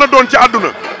ku mën a doon ci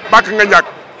àdduna bàkk nga ñàkk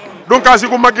donc si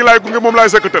ku mag gi laay gunge moom laay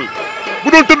sëkkatal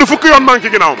bu doon tëdd fukki yoon maa ngi ci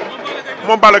ginnaawam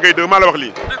moom Balla Gaye 2 maa la wax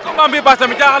lii. mais combat bi baas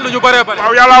tamit jaaxal nañu bëree bëri.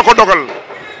 waaw yàllaa ko dogal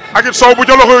ak it sow bu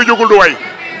ca loxo yi jógul du way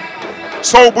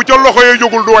sow bu ca loxo yi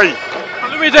jógul du way.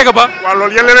 lu muy dégg ba. waaw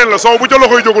loolu yéen leneen la soow bu ca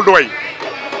loxoy jógul du way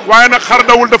waaye nag xar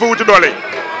dawul dafa wuti doole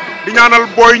di ñaanal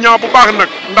Boy Niang bu baax nag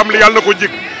ndam li yàlla na ko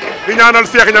jig di ñaanal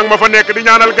Cheikh Niang ma fa nekk di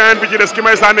ñaanal gayen bi ci des ki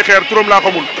may sànni xeer turam laa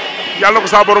xamul yàlla ko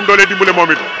saa borom doole dimbale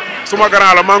moom it suma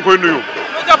grand la maa ngi koy nuyu.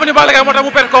 loo jàpp ni Balla Gaye moo tax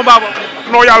mu perte combat ba.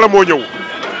 non yàlla moo ñëw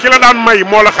ki la daan may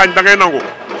moo la xañ da ngay nangu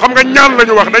xam nga ñaan la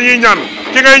ñu wax dañuy ñaan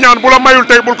ki ngay ñaan bu la mayul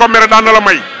tey bul ko mere daan na la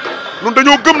may ñun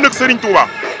dañoo gëm nag Serigne Touba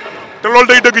te loolu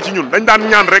day dëgg ci ñun dañ daan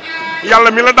ñaan rek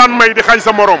yàlla mi la daan may di xañ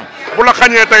sa morom bu la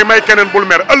xañee tey may keneen bul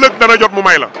mer ëllëg dana jot mu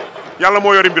may la yàlla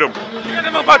moo yori mbiram.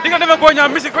 di nga dem ak Boy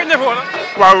Niang musique feeñ na fa wala.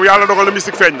 waaw yàlla dogal na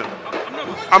musique feeñ na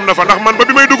am na fa ndax man ba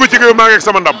bi may dugg ci géew maa ngi ak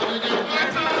sama ndam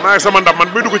man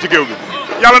bi may dugg ci géew bi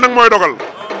yàlla nag mooy dogal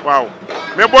waaw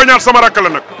mais Boy Niang sama rakk la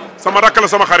nag sama rakk la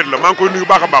sama xarit la maa ngi koy nuyu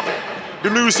baax a baax di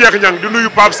nuyu Cheikh Niang di nuyu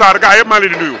Pape Sarr gaa yëpp maa ngi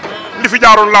leen di nuyu li fi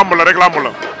jaaroon làmb la rek làmb la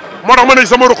moo tax ma ne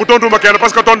sama ruq tontuma kenn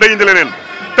parce que ton day indi leneen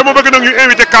te ma bëgg nag ñu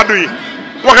invité kaddu yi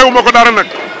waxewu ma ko dara nag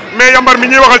mais yambar mi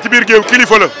ñuy waxal ci biir géew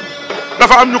kilifa la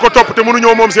dafa am ñu ko topp te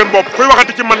mënuñoo moom seen bopp kuy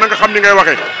waxati ci man na nga xam ni ngay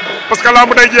waxee parce que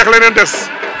làmb day jeex leneen des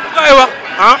ay wax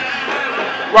ah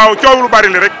waaw coow lu bari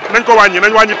li rek nañ ko wàññi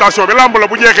nañ wàññi tension bi làmb la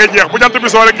bu jeexee jeex bu jant bi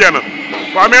soo rek jeex na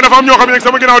waaw mais dafa am ñoo xam ne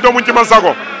sama ginnaaw doomuñ ci man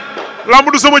sago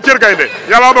làmb du sama cër gaynde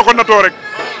yàlla ma ko natoo rek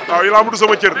waaw làmb du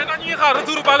sama cër. mais nag ñu ngi xaar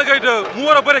retour Balla Gaye 2 mu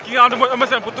war a bëre ki nga xam ne mooy Eumeu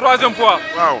Sène pour 3e fois.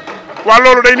 waaw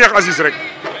loolu day neex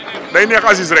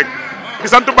Aziz rek di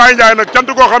sant Baye Ndiaye nag cant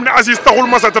koo xam ne Aziz taxul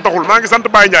masa ta taxul maa ngi sant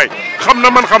Baye Ndiaye xam na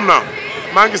man xam naa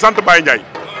maa ngi sant Baye Ndiaye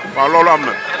waaw loolu am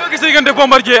na. loo gis diggante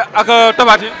Bombardier ak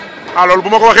Tapha Tine. loolu bu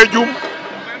ma ko waxee juum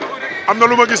am na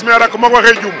lu ma gis mais rek bu ma ko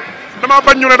waxee juum damaa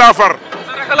bañ ñu ne daa far.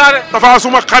 Tapha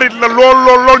suma xarit la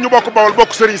lool ñu bokk Bawol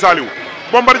bokk Serigne Saliou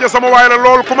Bombardier sama waay la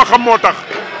lool ku ma xam moo tax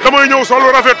damay ñëw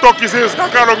solo rafet toog ci sées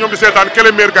jàkkaarloog ñoom di seetaan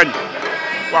kele meer gañ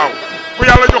waaw ku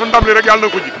yàlla jox ndam li rek yàlla na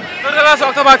ko ji. sa relation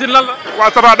ak Tapha Tine lan la. waaw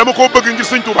Tapha dama koo bëgg ngir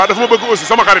Sëñ Touba dafa ma bëgg aussi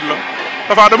sama xarit la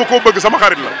Tapha dama koo bëgg sama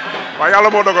xarit la waaw yàlla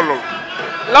moo dogal loolu.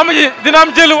 lamb ji dina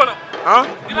am jël wala.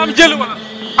 dina am jël wala.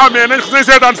 mais nañ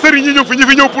seetaan sëriñ ñi ñëw fi ñi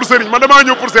fi ñëw pour sëriñ man damaa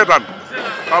ñëw pour seetaan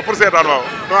waaw pour seetaan waaw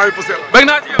damaa ñëw pour seetaan. bëgg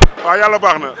naa ci yow. waaw yàlla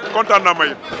baax na kontaan naa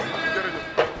may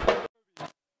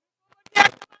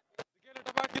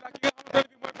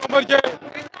Bombardier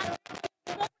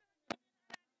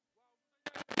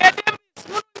mais dem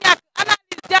mënul ñàkk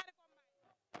analyse jaare ko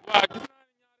waaw gis naa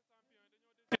ne ñaari champion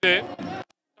dañoo décidé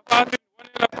Tapha Tine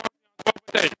wane la confiance boobu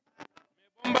tey mais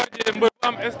Bombardier mbër bu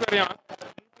am expérience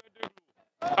mu ngi koy déglu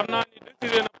xam naa ni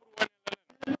décidé na pour wane la leen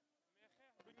mais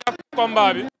xeex du ñàkk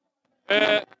combat bi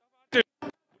Tapha Tine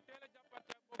bu teel a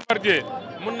jàppante ak Bombardier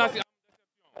mun na si am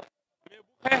déception mais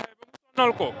bu xeexee ba mu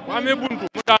sonal ko bu amee buntu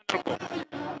mu daanal ko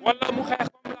wala mu xeex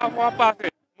comme la fois passée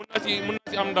mun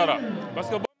na si am dara parce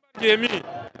que Bombardier mi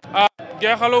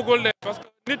jeexalagul de parce que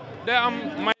nit day am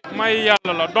may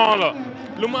yàlla la don la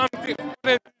lu mu am ci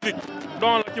côté physique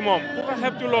don la ci moom ku ko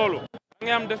xeeb ci loolu da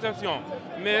ngay am déception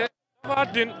mais Tapha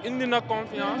Tine indi na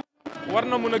confiance war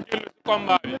na mun a génn ci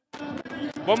combat bi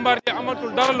Bombardier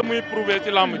amatul dara lu muy prouver ci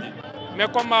lamb ji mais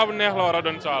combat bu neex la war a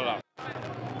doon incha allah.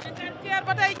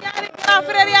 ba tey ñaari grand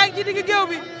frère yaa ngi ci digg géew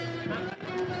bi.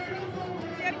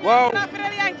 waaw grand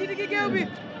frère yaa ngi ci digg géew bi.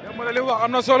 li wax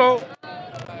am na solo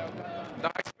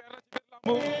ndax expert la ci biir lamb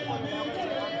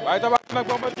waaye Tapha Tine nag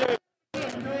Bombardier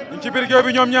ñu ci biir géew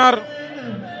bi ñoom ñaar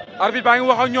arbitre baa ngi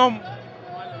wax ak ñoom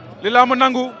li lamb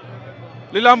nangu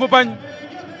li lamb bañ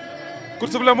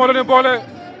course bi la moo leen boole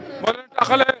moo leen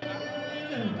taxale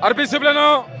arbitre sifflé na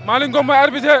Malick Ngom mooy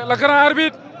arbitre la grand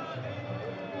arbitre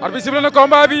sifflé na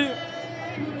combat bi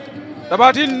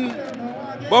Tapha Tine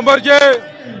Bombardier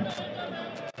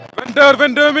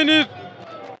 22 minutes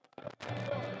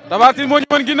Tapha Tine moo ñu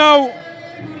woon ginnaaw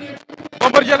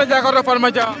Bombardier la jàkkaarloo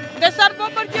Fatma Dia. ndeysaan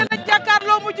Bombardier la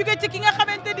jàkkaarloo mu jóge ci ki nga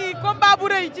xamante ni combat bu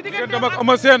rëy ci diggante ak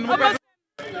Eumeu Sène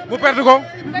mu perte ko.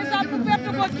 ndeysaan mu perte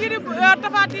ko kii di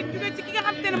Tapha Tine jóge ci ki nga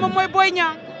xamante ne moom mooy Boy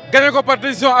Niang. gagné ko par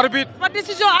décision arbitre. par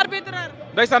décision arbitraire.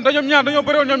 ndeysaan ñoom ñaar dañoo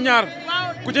bëre woon ñoom ñaar.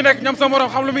 waaw ku ci nekk ñam sa morom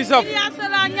xam lu muy saf. il y a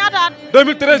cela ñaataat.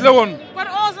 2013 la woon. par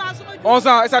 11 ans su ma. 11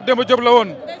 ans Stade Demba Diop la woon.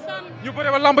 ndeysaan ñu bëre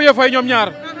ba lamb ya fay ñoom ñaar.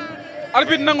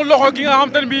 arbitre nangu loxo ki nga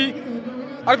xam te ne bii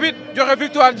arbitre joxe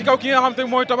victoire ci kaw ki nga xam te ne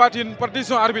mooy Tapha Tine par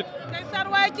décision arbitre. ndeysaan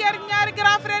waaye Thier ñaari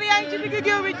grand frère yaa ngi ci digg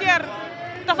géew bi Thier.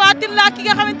 Tapha Tine la ki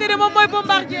nga xamante ne moom mooy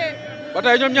Bombardier. ba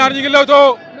tey ñoom ñaar ñu ngi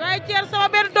lewtoo. waaye Thier sama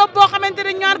benn doom boo xamante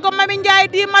ne ñaan ko Mami Ndiaye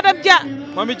di madame Dia.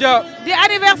 Mami Dia. di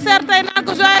anniversaire tey naan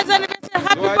ko joyeux anniversaire.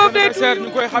 happy birthday to you ñu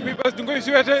ngi koy happy birthday ñu ngi koy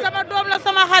souhaité. sama doom la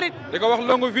sama xarit. di ko wax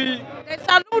longue vie.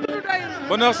 ndeysaan lu mu dund doy.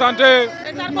 bonheur santé.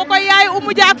 ndeysaan ko koy yaay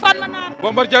Oumou Dia ak Fatma Naar.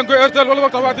 Bombardier ngi koy ërtal wala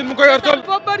boog Tapha Tine mu ngi koy ërtal.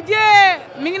 Bombardier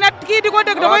mi ngi nag kii di ko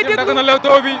dégg da koy déglu na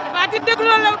lewtoo bi. Tapha Tine déglu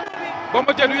na lewtoo bi.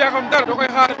 Bombardier du yaakaar dara da koy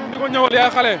xaar di ko ñëwal yaa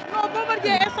xale. non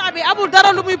Bombardier instant bi amul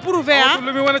dara lu muy prouvé ah.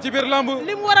 lu muy wane ci biir lamb.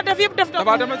 li mu war a def yëpp def na ko.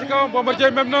 Tapha dem na ci kawam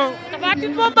Bombardier même na. Tapha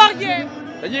Tine Bombardier.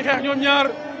 dañuy xeex ñoom ñaar.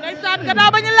 ndeysaan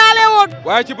gannaaw ba ñu laalee woon.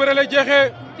 waaye ci bëre lay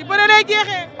jeexee. ci bëre lay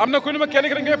jeexee. am na ku ne ma kenn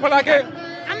ki dañ koy plaqué.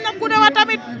 am na ku ne wa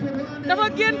tamit dafa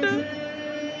gént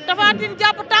Tapha Tine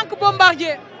jàpp tànk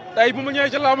Bombardier. tey bu mu ñëwee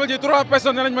ci lamb ji 3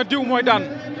 personnes ne nañ ma diw mooy daan.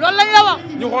 loolu lañ la wax.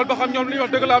 ñu xool ba xam ñoom li ñuy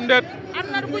wax dëgg la am déet. am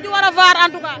na ku ñu war a vaar en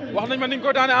tout cas. wax nañ ma ni ñu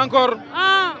ko daane encore.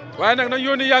 waaye nag nañ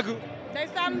yónni yàgg.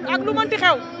 ndeysaan ak lu mënti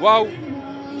xew. waaw.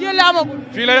 jëlee amagul.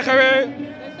 fii lay xewee.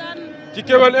 ndeysaan. ci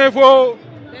Kewel Info.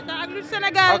 ndeysaan ak Lutte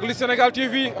Sénégal. ak Lutte Sénégal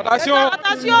TV. attention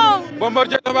attention.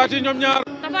 Bombardier Tapha Tine ñoom ñaar.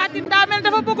 Tapha Tine daa mel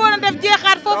dafa bëggoon a def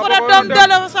jeexaat foofu la doom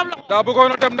delloo sa loxo. daa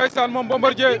bëggoon a dem ndeysaan moom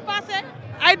Bombardier. passé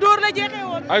ay door la jeexee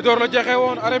woon. ay door la jeexee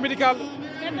woon arrêt médical.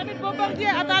 mais tamit Bombardier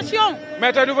attention.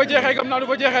 mais tey du fa jeexee gam naa du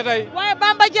fa jeexee tey. waaye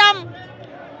Bamba Jam.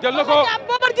 jël na ko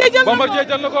Bombardier jël na ko Bombardier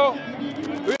jël na ko.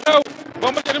 luy xew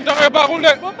Bombardier ni mu taxawee baaxul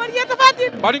de. Bombardier Tapha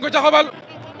Tine. ba duñ ko caxabal.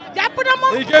 jàpp na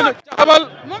moom day génn caxabal.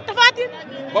 moom Tapha Tine.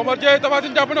 Bombardier Tapha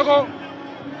Tine jàpp na ko.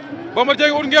 Bombardier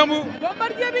ngi wut ngemb.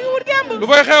 Bombardier bi ngi wut ngemb. lu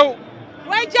fay xew.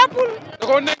 waaye jàppul. da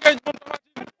koo nengeeñ moom Tapha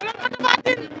Tine. wala ma Tapha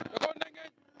Tine. da koo nengeeñ.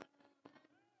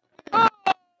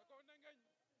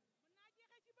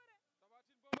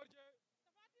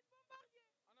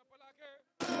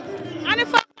 ani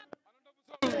fa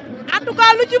en tout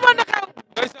cas lu ci mën a xew.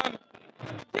 ndeysaan.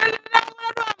 jël dina am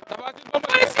wala du am. Tapha Tine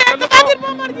Bombardier policier jël na Tapha ko. Tine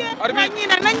Bombardier. arbitre waaye ñii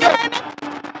nag nañ ñu may nag.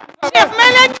 chef may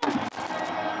leen ñu.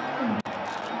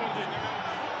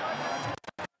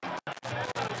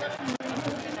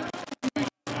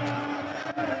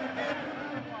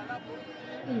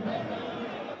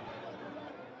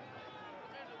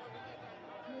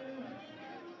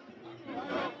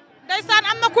 ndeysaan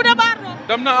am na ku ne ba Ardo.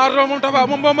 dem na Ardo moom Tapha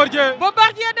moom Bombardier.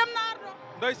 Bombardier dem na Ardo.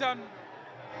 ndeysaan.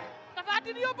 Tapha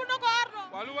Tine yóbbu na ko Ardo.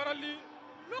 waa lu waral lii.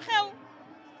 lu xew.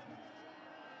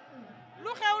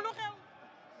 lu xew lu xew.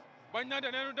 bañ na de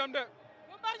nee du dem de.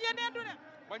 Bombardier nee du dem.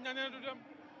 bañ na nee du dem.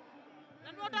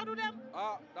 lan moo tax du dem.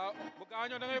 ah daa bu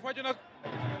gaañoo da ngay faju nag.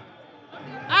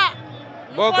 ah.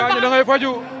 boo gaañoo da ngay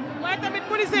faju. waaye tamit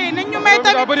policiers yi nañ ñu may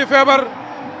tamit daa bëri feebar.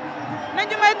 nañ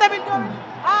ñu may tamit doom.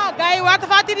 ah gars yi waa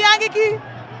Tapha Tine yaa ngi kii.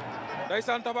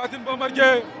 ndeysaan Tapha Tine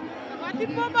Bombardier. Tapha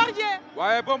Tine Bombardier.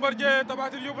 waaye Bombardier Tapha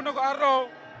Tine yóbbu na ko Ardo.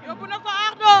 yóbbu na ko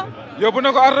Ardo. yóbbu na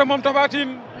ko Ardo moom Tapha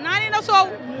Tine. naani na soow.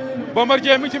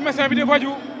 Bombardier mi ngi ci médecin bi di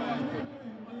faju.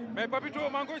 mais Papito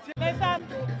maa ngi koy si. ndeysaan.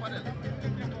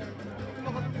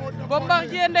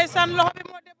 Bombardier ndeysaan loxo bi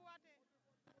moo déboîté.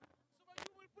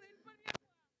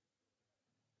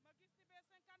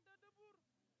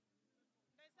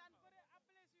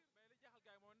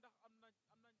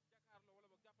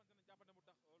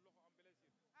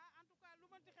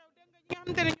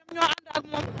 xamante ne ñoom ñoo ànd ak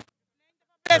moom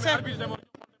blessé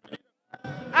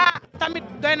ah tamit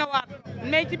doy na waar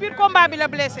mais ci biir combat bi la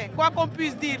blessé quoi qu'on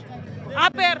puisse dire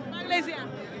en père maa ngi lay ziar.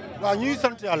 waaw ñuy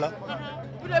sant yàlla.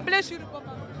 blessure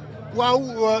combat.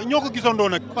 waaw ñoo ko gisandoo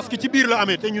nag parce que ci biir la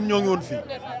amee te ñun ñoo ngi woon fii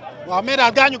waaw mais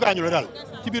daal gaañu la daal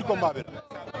ci biir combat bi la.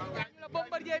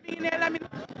 Bombardier bi ngi ne Lamine.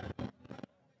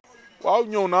 waaw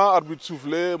ñëw naa arbitre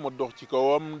soufflé ma dox ci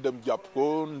kawam dem jàpp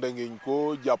ko ndengeñ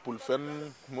ko jàppul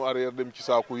fenn mu arrière dem ci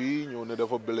saaku yi ñëw ne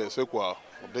dafa blessé quoi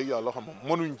dëgg yàlla xam nga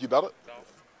mënuñ ci dara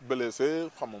blessé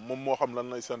xam nga moom moo xam lan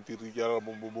lay sentir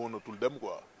yaramam bu mënatul dem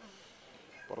quoi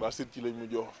par la suite ci lañ mu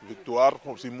jox victoire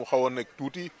si mu xaw a nekk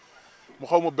tuuti mu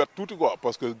xaw ma bett tuuti quoi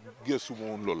parce que gëstu ma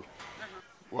woon lool.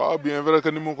 waaw bien vrai que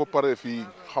ni mu ko paree fii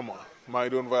xam nga maa ngi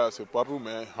doon voyager partout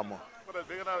mais xam nga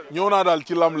ñëw naa daal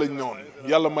ci lam lañ newoon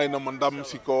yàlla may na ma ndam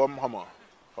si kawam xam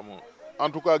nga en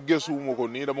tout cas gëstu ma ko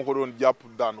nii dama ko doon jàpp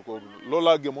daan ko loolu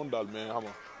laa gëmoon daal mais xam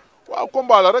nga waaw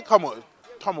combat la rek xam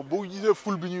nga bu gisee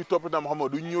ful bi ñuy topp itam xam nga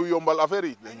duñ ñëw yombal affaire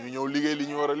yi dañuy ñëw liggéey li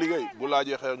ñu war a liggéey bu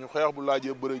laajee xeex ñu xeex bu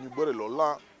laajee bëre ñu bëre loolu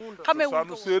la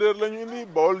saanu séeréer la ñu indi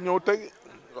Bawol ñëw teg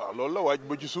waaw loolu la waaj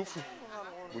ba ci suuf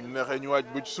buñ neexee ñu waaj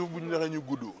ba ci suuf buñ neexee ñu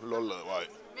gudd loolu la waaye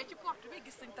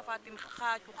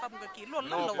xam nga kii loolu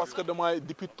lan la non parce que damay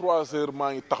depuis 3 heures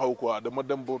maa ngi taxaw quoi dama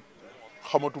dem ba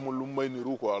xamatuma lu may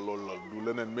niru quoi loolu la du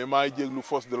leneen mais maa ngi jéglu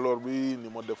force de l'ordre bi ni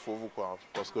ma def foofu quoi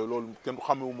parce que loolu kenn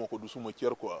xamewuma ko du suma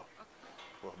cër quoi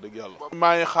wax dëgg yàlla.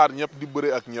 maa ngi xaar ñëpp di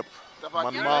bëre ak ñëpp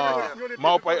man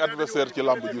maa ëpp ay adversaire ci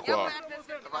lamb ji quoi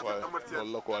waaye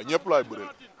loolu la quoi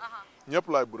ñëpp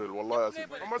laay bëreel wallahi asi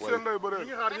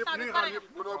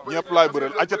ñëpp laay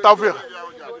bëreel acca tawfeex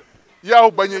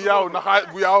yaaw bañ a yaaw na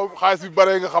bu yaaw xaalis bi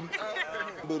bare nga xam.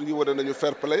 mbër yi wane nañu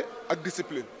fair play ak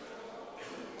discipline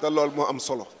te loolu moo am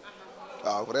solo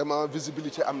waaw vraiment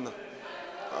visibilité am na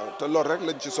waaw te loolu rek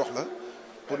lañ ci soxla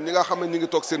pour ñi nga xam ne ñi ngi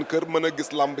toog seen kër mën a gis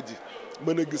làmb ji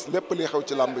mën a gis lépp li xew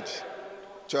ci làmb ji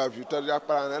tu as vu te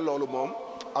yaakaar ne loolu moom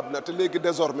am na te léegi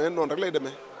désormais noonu rek lay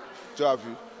demee tu as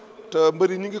vu te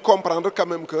mbëri ñi ngi comprendre quand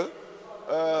même que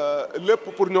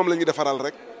lépp pour ñoom la ñuy defaral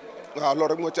rek waaw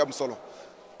loolu rek moo ci am solo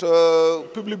te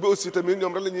public bi aussi tamit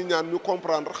ñoom rek la ñuy ñaan ñu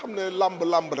comprendre xam ne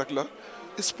làmb rek la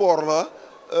sport la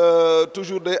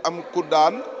toujours day am ku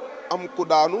daan am ku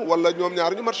daanu wala ñoom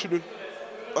ñaar ñu match nul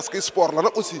parce que sport la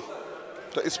nag aussi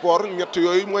te sport ñett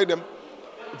yooyu mooy dem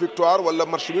victoire wala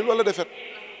match nul wala défaite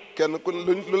kenn ku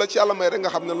lu la ci yàlla may rek nga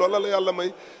xam ne loolu la yàlla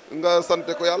may nga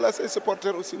sante ko yàlla say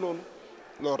supporters aussi noonu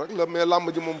loolu rek la mais làmb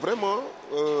ji moom vraiment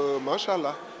macha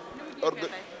allah.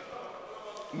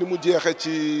 ni mu jeexee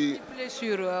ci.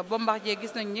 blessure Bombardier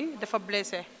gis nañ ni dafa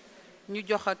blessé ñu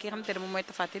jox ki nga xamante ne moom mooy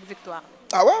Tapha Tine victoire.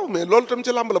 ah waaw mais loolu tamit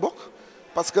ci làmb la bokk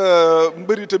parce que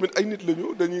mbëri tamit ay nit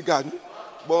lañu dañuy gaañu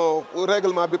bon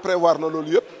règlement bi prévoir na loolu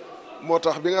yëpp moo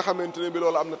tax bi nga xamante ne bi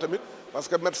loolu am na tamit parce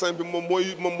que médecin bi moom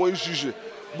mooy jugé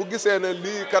bu gisee ne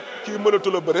lii kat kii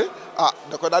mënatul a bëre ah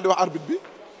da koy daal di wax arbitre bi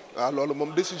waaw loolu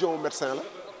moom décision médecin la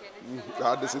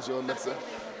waaw décision médecin.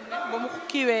 ba mu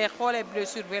kiiwee xoolee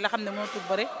blessure bi la xam ne mënatul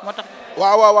bëre moo tax.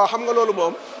 waaw xam nga loolu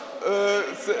moom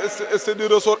c'est du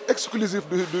ressort exclusif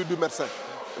du médecin.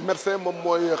 médecin moom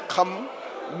mooy xam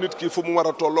nit ki fu mu war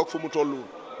a tolloog fu mu tolluwul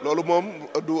loolu moom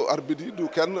du arbitre yi du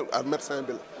kenn médecin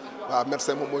bi la waaw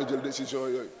médecin moom mooy jël décision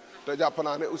yooyu te jàpp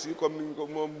naa ne aussi comme ni ko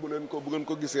moom bu ngeen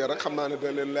ko gisee rek xam naa ne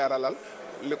dina leen leeralal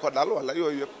li ko dal wala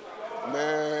yooyu yëpp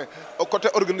mais côté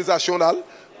organisation daal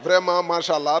vraiment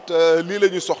macha allah te lii la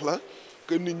ñu soxla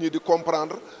que nit ñi di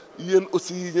comprendre yéen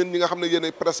aussi yéen ñi nga xam ne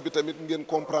yéenay presse bi tamit ngeen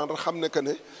comprendre xam ne que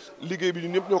ne liggéey bi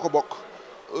ñun ñëpp ñoo ko bokk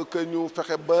que ñu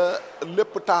fexe ba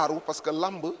lépp taaru parce que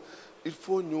làmb il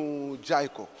faut ñu jaay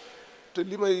ko te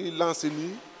li may lancé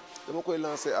nii dama koy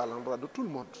lancé à l'endroit de tout le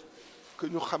monde que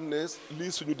ñu xam ne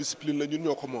lii suñu discipline la ñun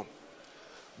ñoo ko moom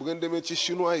bu ngeen demee ci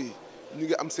chinois yi ñu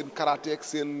ngi am seen karaté ak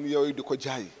seen yooyu di ko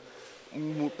jaay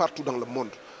mu partout dans le monde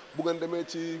bu ngeen demee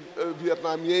ci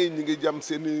vietnamiens yi ñu ngi jam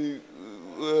seen i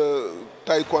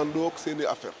taekwondo ak seen i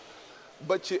affaire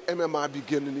ba ci MMA bi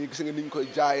génn nii gis nga ni ñu koy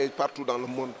jaayee partout dans le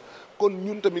monde kon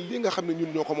ñun tamit lii nga xam ne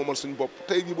ñun ñoo ko moomal suñu bopp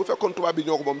tey jii bu fekkoon tubaab bi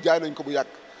ñoo ko moom jaay nañ ko bu yàgg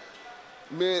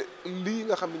mais lii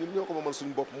nga xam ne ñun ñoo ko moomal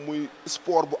suñu bopp muy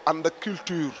sport bu ànd ak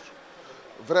culture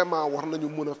vraiment war nañu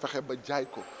mën a fexe ba jaay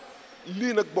ko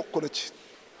lii nag bokk na ci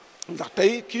ndax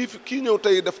tey kii ñëw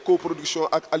tey def coproduction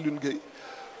ak Alioune Gueye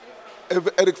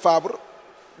Eric Fabre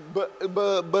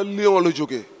ba Lyon la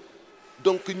jógee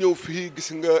donc ñëw fii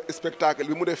gis nga spectacle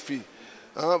bi mu def fii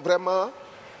ah vraiment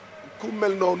ku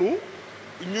mel noonu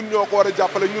ñun ñoo ko war a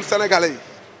jàppale ñun sénégalais yi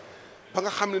ba nga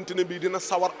xamante ne bii dina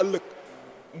sawar ëllëg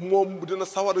moom dina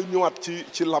sawar a ñëwaat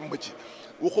ci làmb ci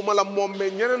waxuma la moom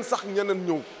mais ñeneen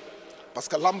ñëw parce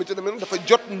que làmb ci demee dafa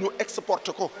jot ñu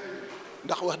exporter ko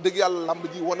ndax wax dëgg yàlla làmb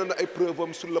ji wane na ay preuve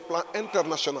am sur le plan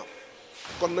international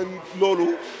kon nag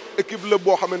loolu équipe la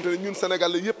boo xamante ne ñun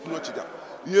sénégalais yëpp ñoo ci jàpp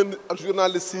yéen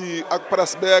journalistes yi ak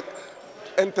presse beeg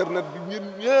internet bi ñun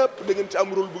ñëpp da ngeen ci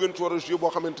am rôle bu ngeen ci war a jouer boo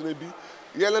xamante ne bii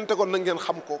yeelante kon na ngeen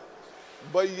xam ko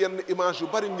ba yenn image yu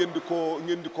bari ngeen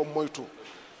di ko moytu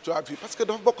tu as vu parce que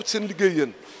dafa bokk ci seen liggéey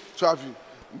yéen tu as vu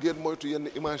ngeen moytu yenn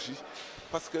image yi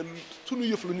parce que suñu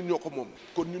yëf la ñun ñoo ko moom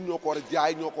kon ñun ñoo ko war a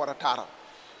jaay ñoo ko war a taaral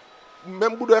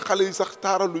même bu dee xale yi sax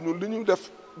taaraluñu li ñu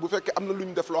def bu fekkee am na lu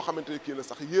ñu def loo xamante ne kii la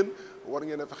sax yéen war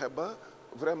ngeen a fexe ba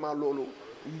vraiment loolu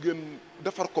ngeen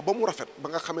defar ko ba mu rafet ba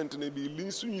nga xamante ne bii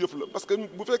li suñu yëf la parce que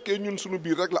bu fekkee ñun suñu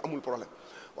biir rek la amul problème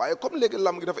waaye comme léegi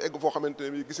lamb gi dafa egg foo xamante ne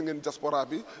bii gis ngeen diaspora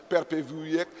bi PPV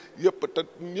yeeg yëpp te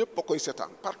ñëpp a koy seetaan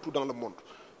partout dans le monde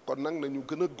kon nag nañu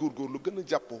gën a góorgóorlu gën a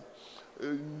jàppoo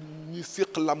ñi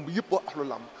séq lamb yëpp a axlu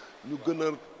lamb ñu gën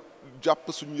a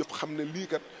jàpp suñu yëf xam ne lii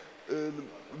kat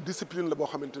discipline la boo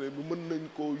xamante ne bi mën nañ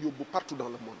ko yóbbu partout dans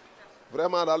le monde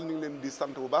vraiment daal ñu ngi leen di sant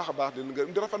bu baax a baax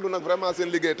di rafetlu nag vraiment seen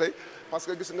liggéey tey parce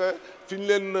que gis nga fi ñu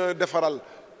leen defaral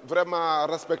vraiment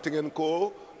respecté ngeen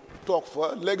ko toog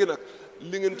fa léegi nag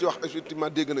li ngeen ci wax effectivement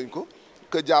dégg nañ ko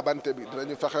que jaabante bi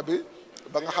dinañu fexe bi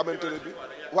ba nga xamante ne bi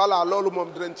voilà loolu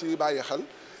moom dinañ ci bàyyi xel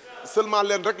seulement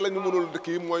leen rek la ñu mënul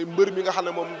kii mooy mbër mi nga xam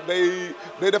ne moom day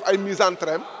def ay mise en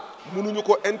train mënuñu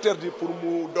ko interdit pour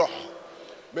mu dox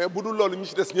mais bu dul loolu ñi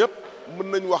ci des ñëpp mën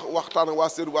nañ waxtaan ak waa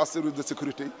service de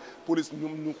sécurité police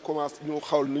ñu commencé ñu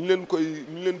xawal ñu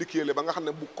leen di kiiyale ba nga xam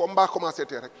ne bu combat commencé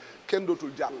tee rek kenn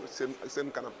dootul jàll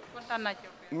seen kanam. kontaan naa ci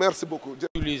yow. merci beaucoup.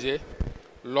 utiliser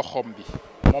loxoom bi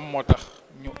moom moo tax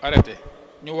ñu arrêté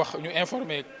ñu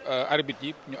informé arbitre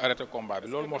yi ñu arrêté combat bi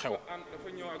loolu moo xew.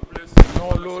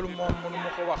 non loolu moom mënu ma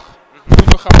ko wax. bu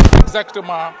ñu xam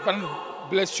exactement fan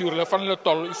blessure la fan la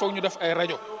toll il faut ñu def ay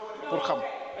rajo pour xam.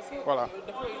 voilà.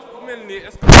 dafa mel ni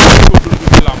est-ce que ko dund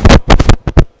ci làmb.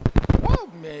 waaw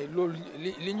mais loolu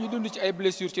li ñuy dund ci ay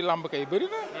blessures ci làmb kay bëri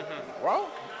na. waaw.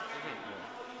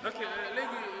 ok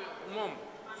léegi moom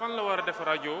fan la war a def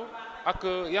rajo ak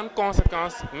yan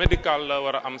conséquences médicales la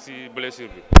war a am si blessure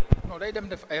bi. non day dem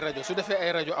def ay rajo su defee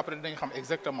ay rajo après dinañ xam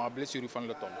exactement blessure yi fan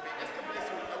la toll.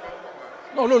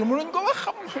 non loolu mënuñ ko wax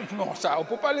xam non ça on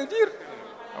peut pas le dire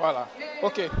voilà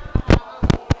ok.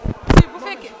 bu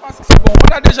fekkee je pense que c'est bon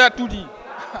on a déjà tout dit.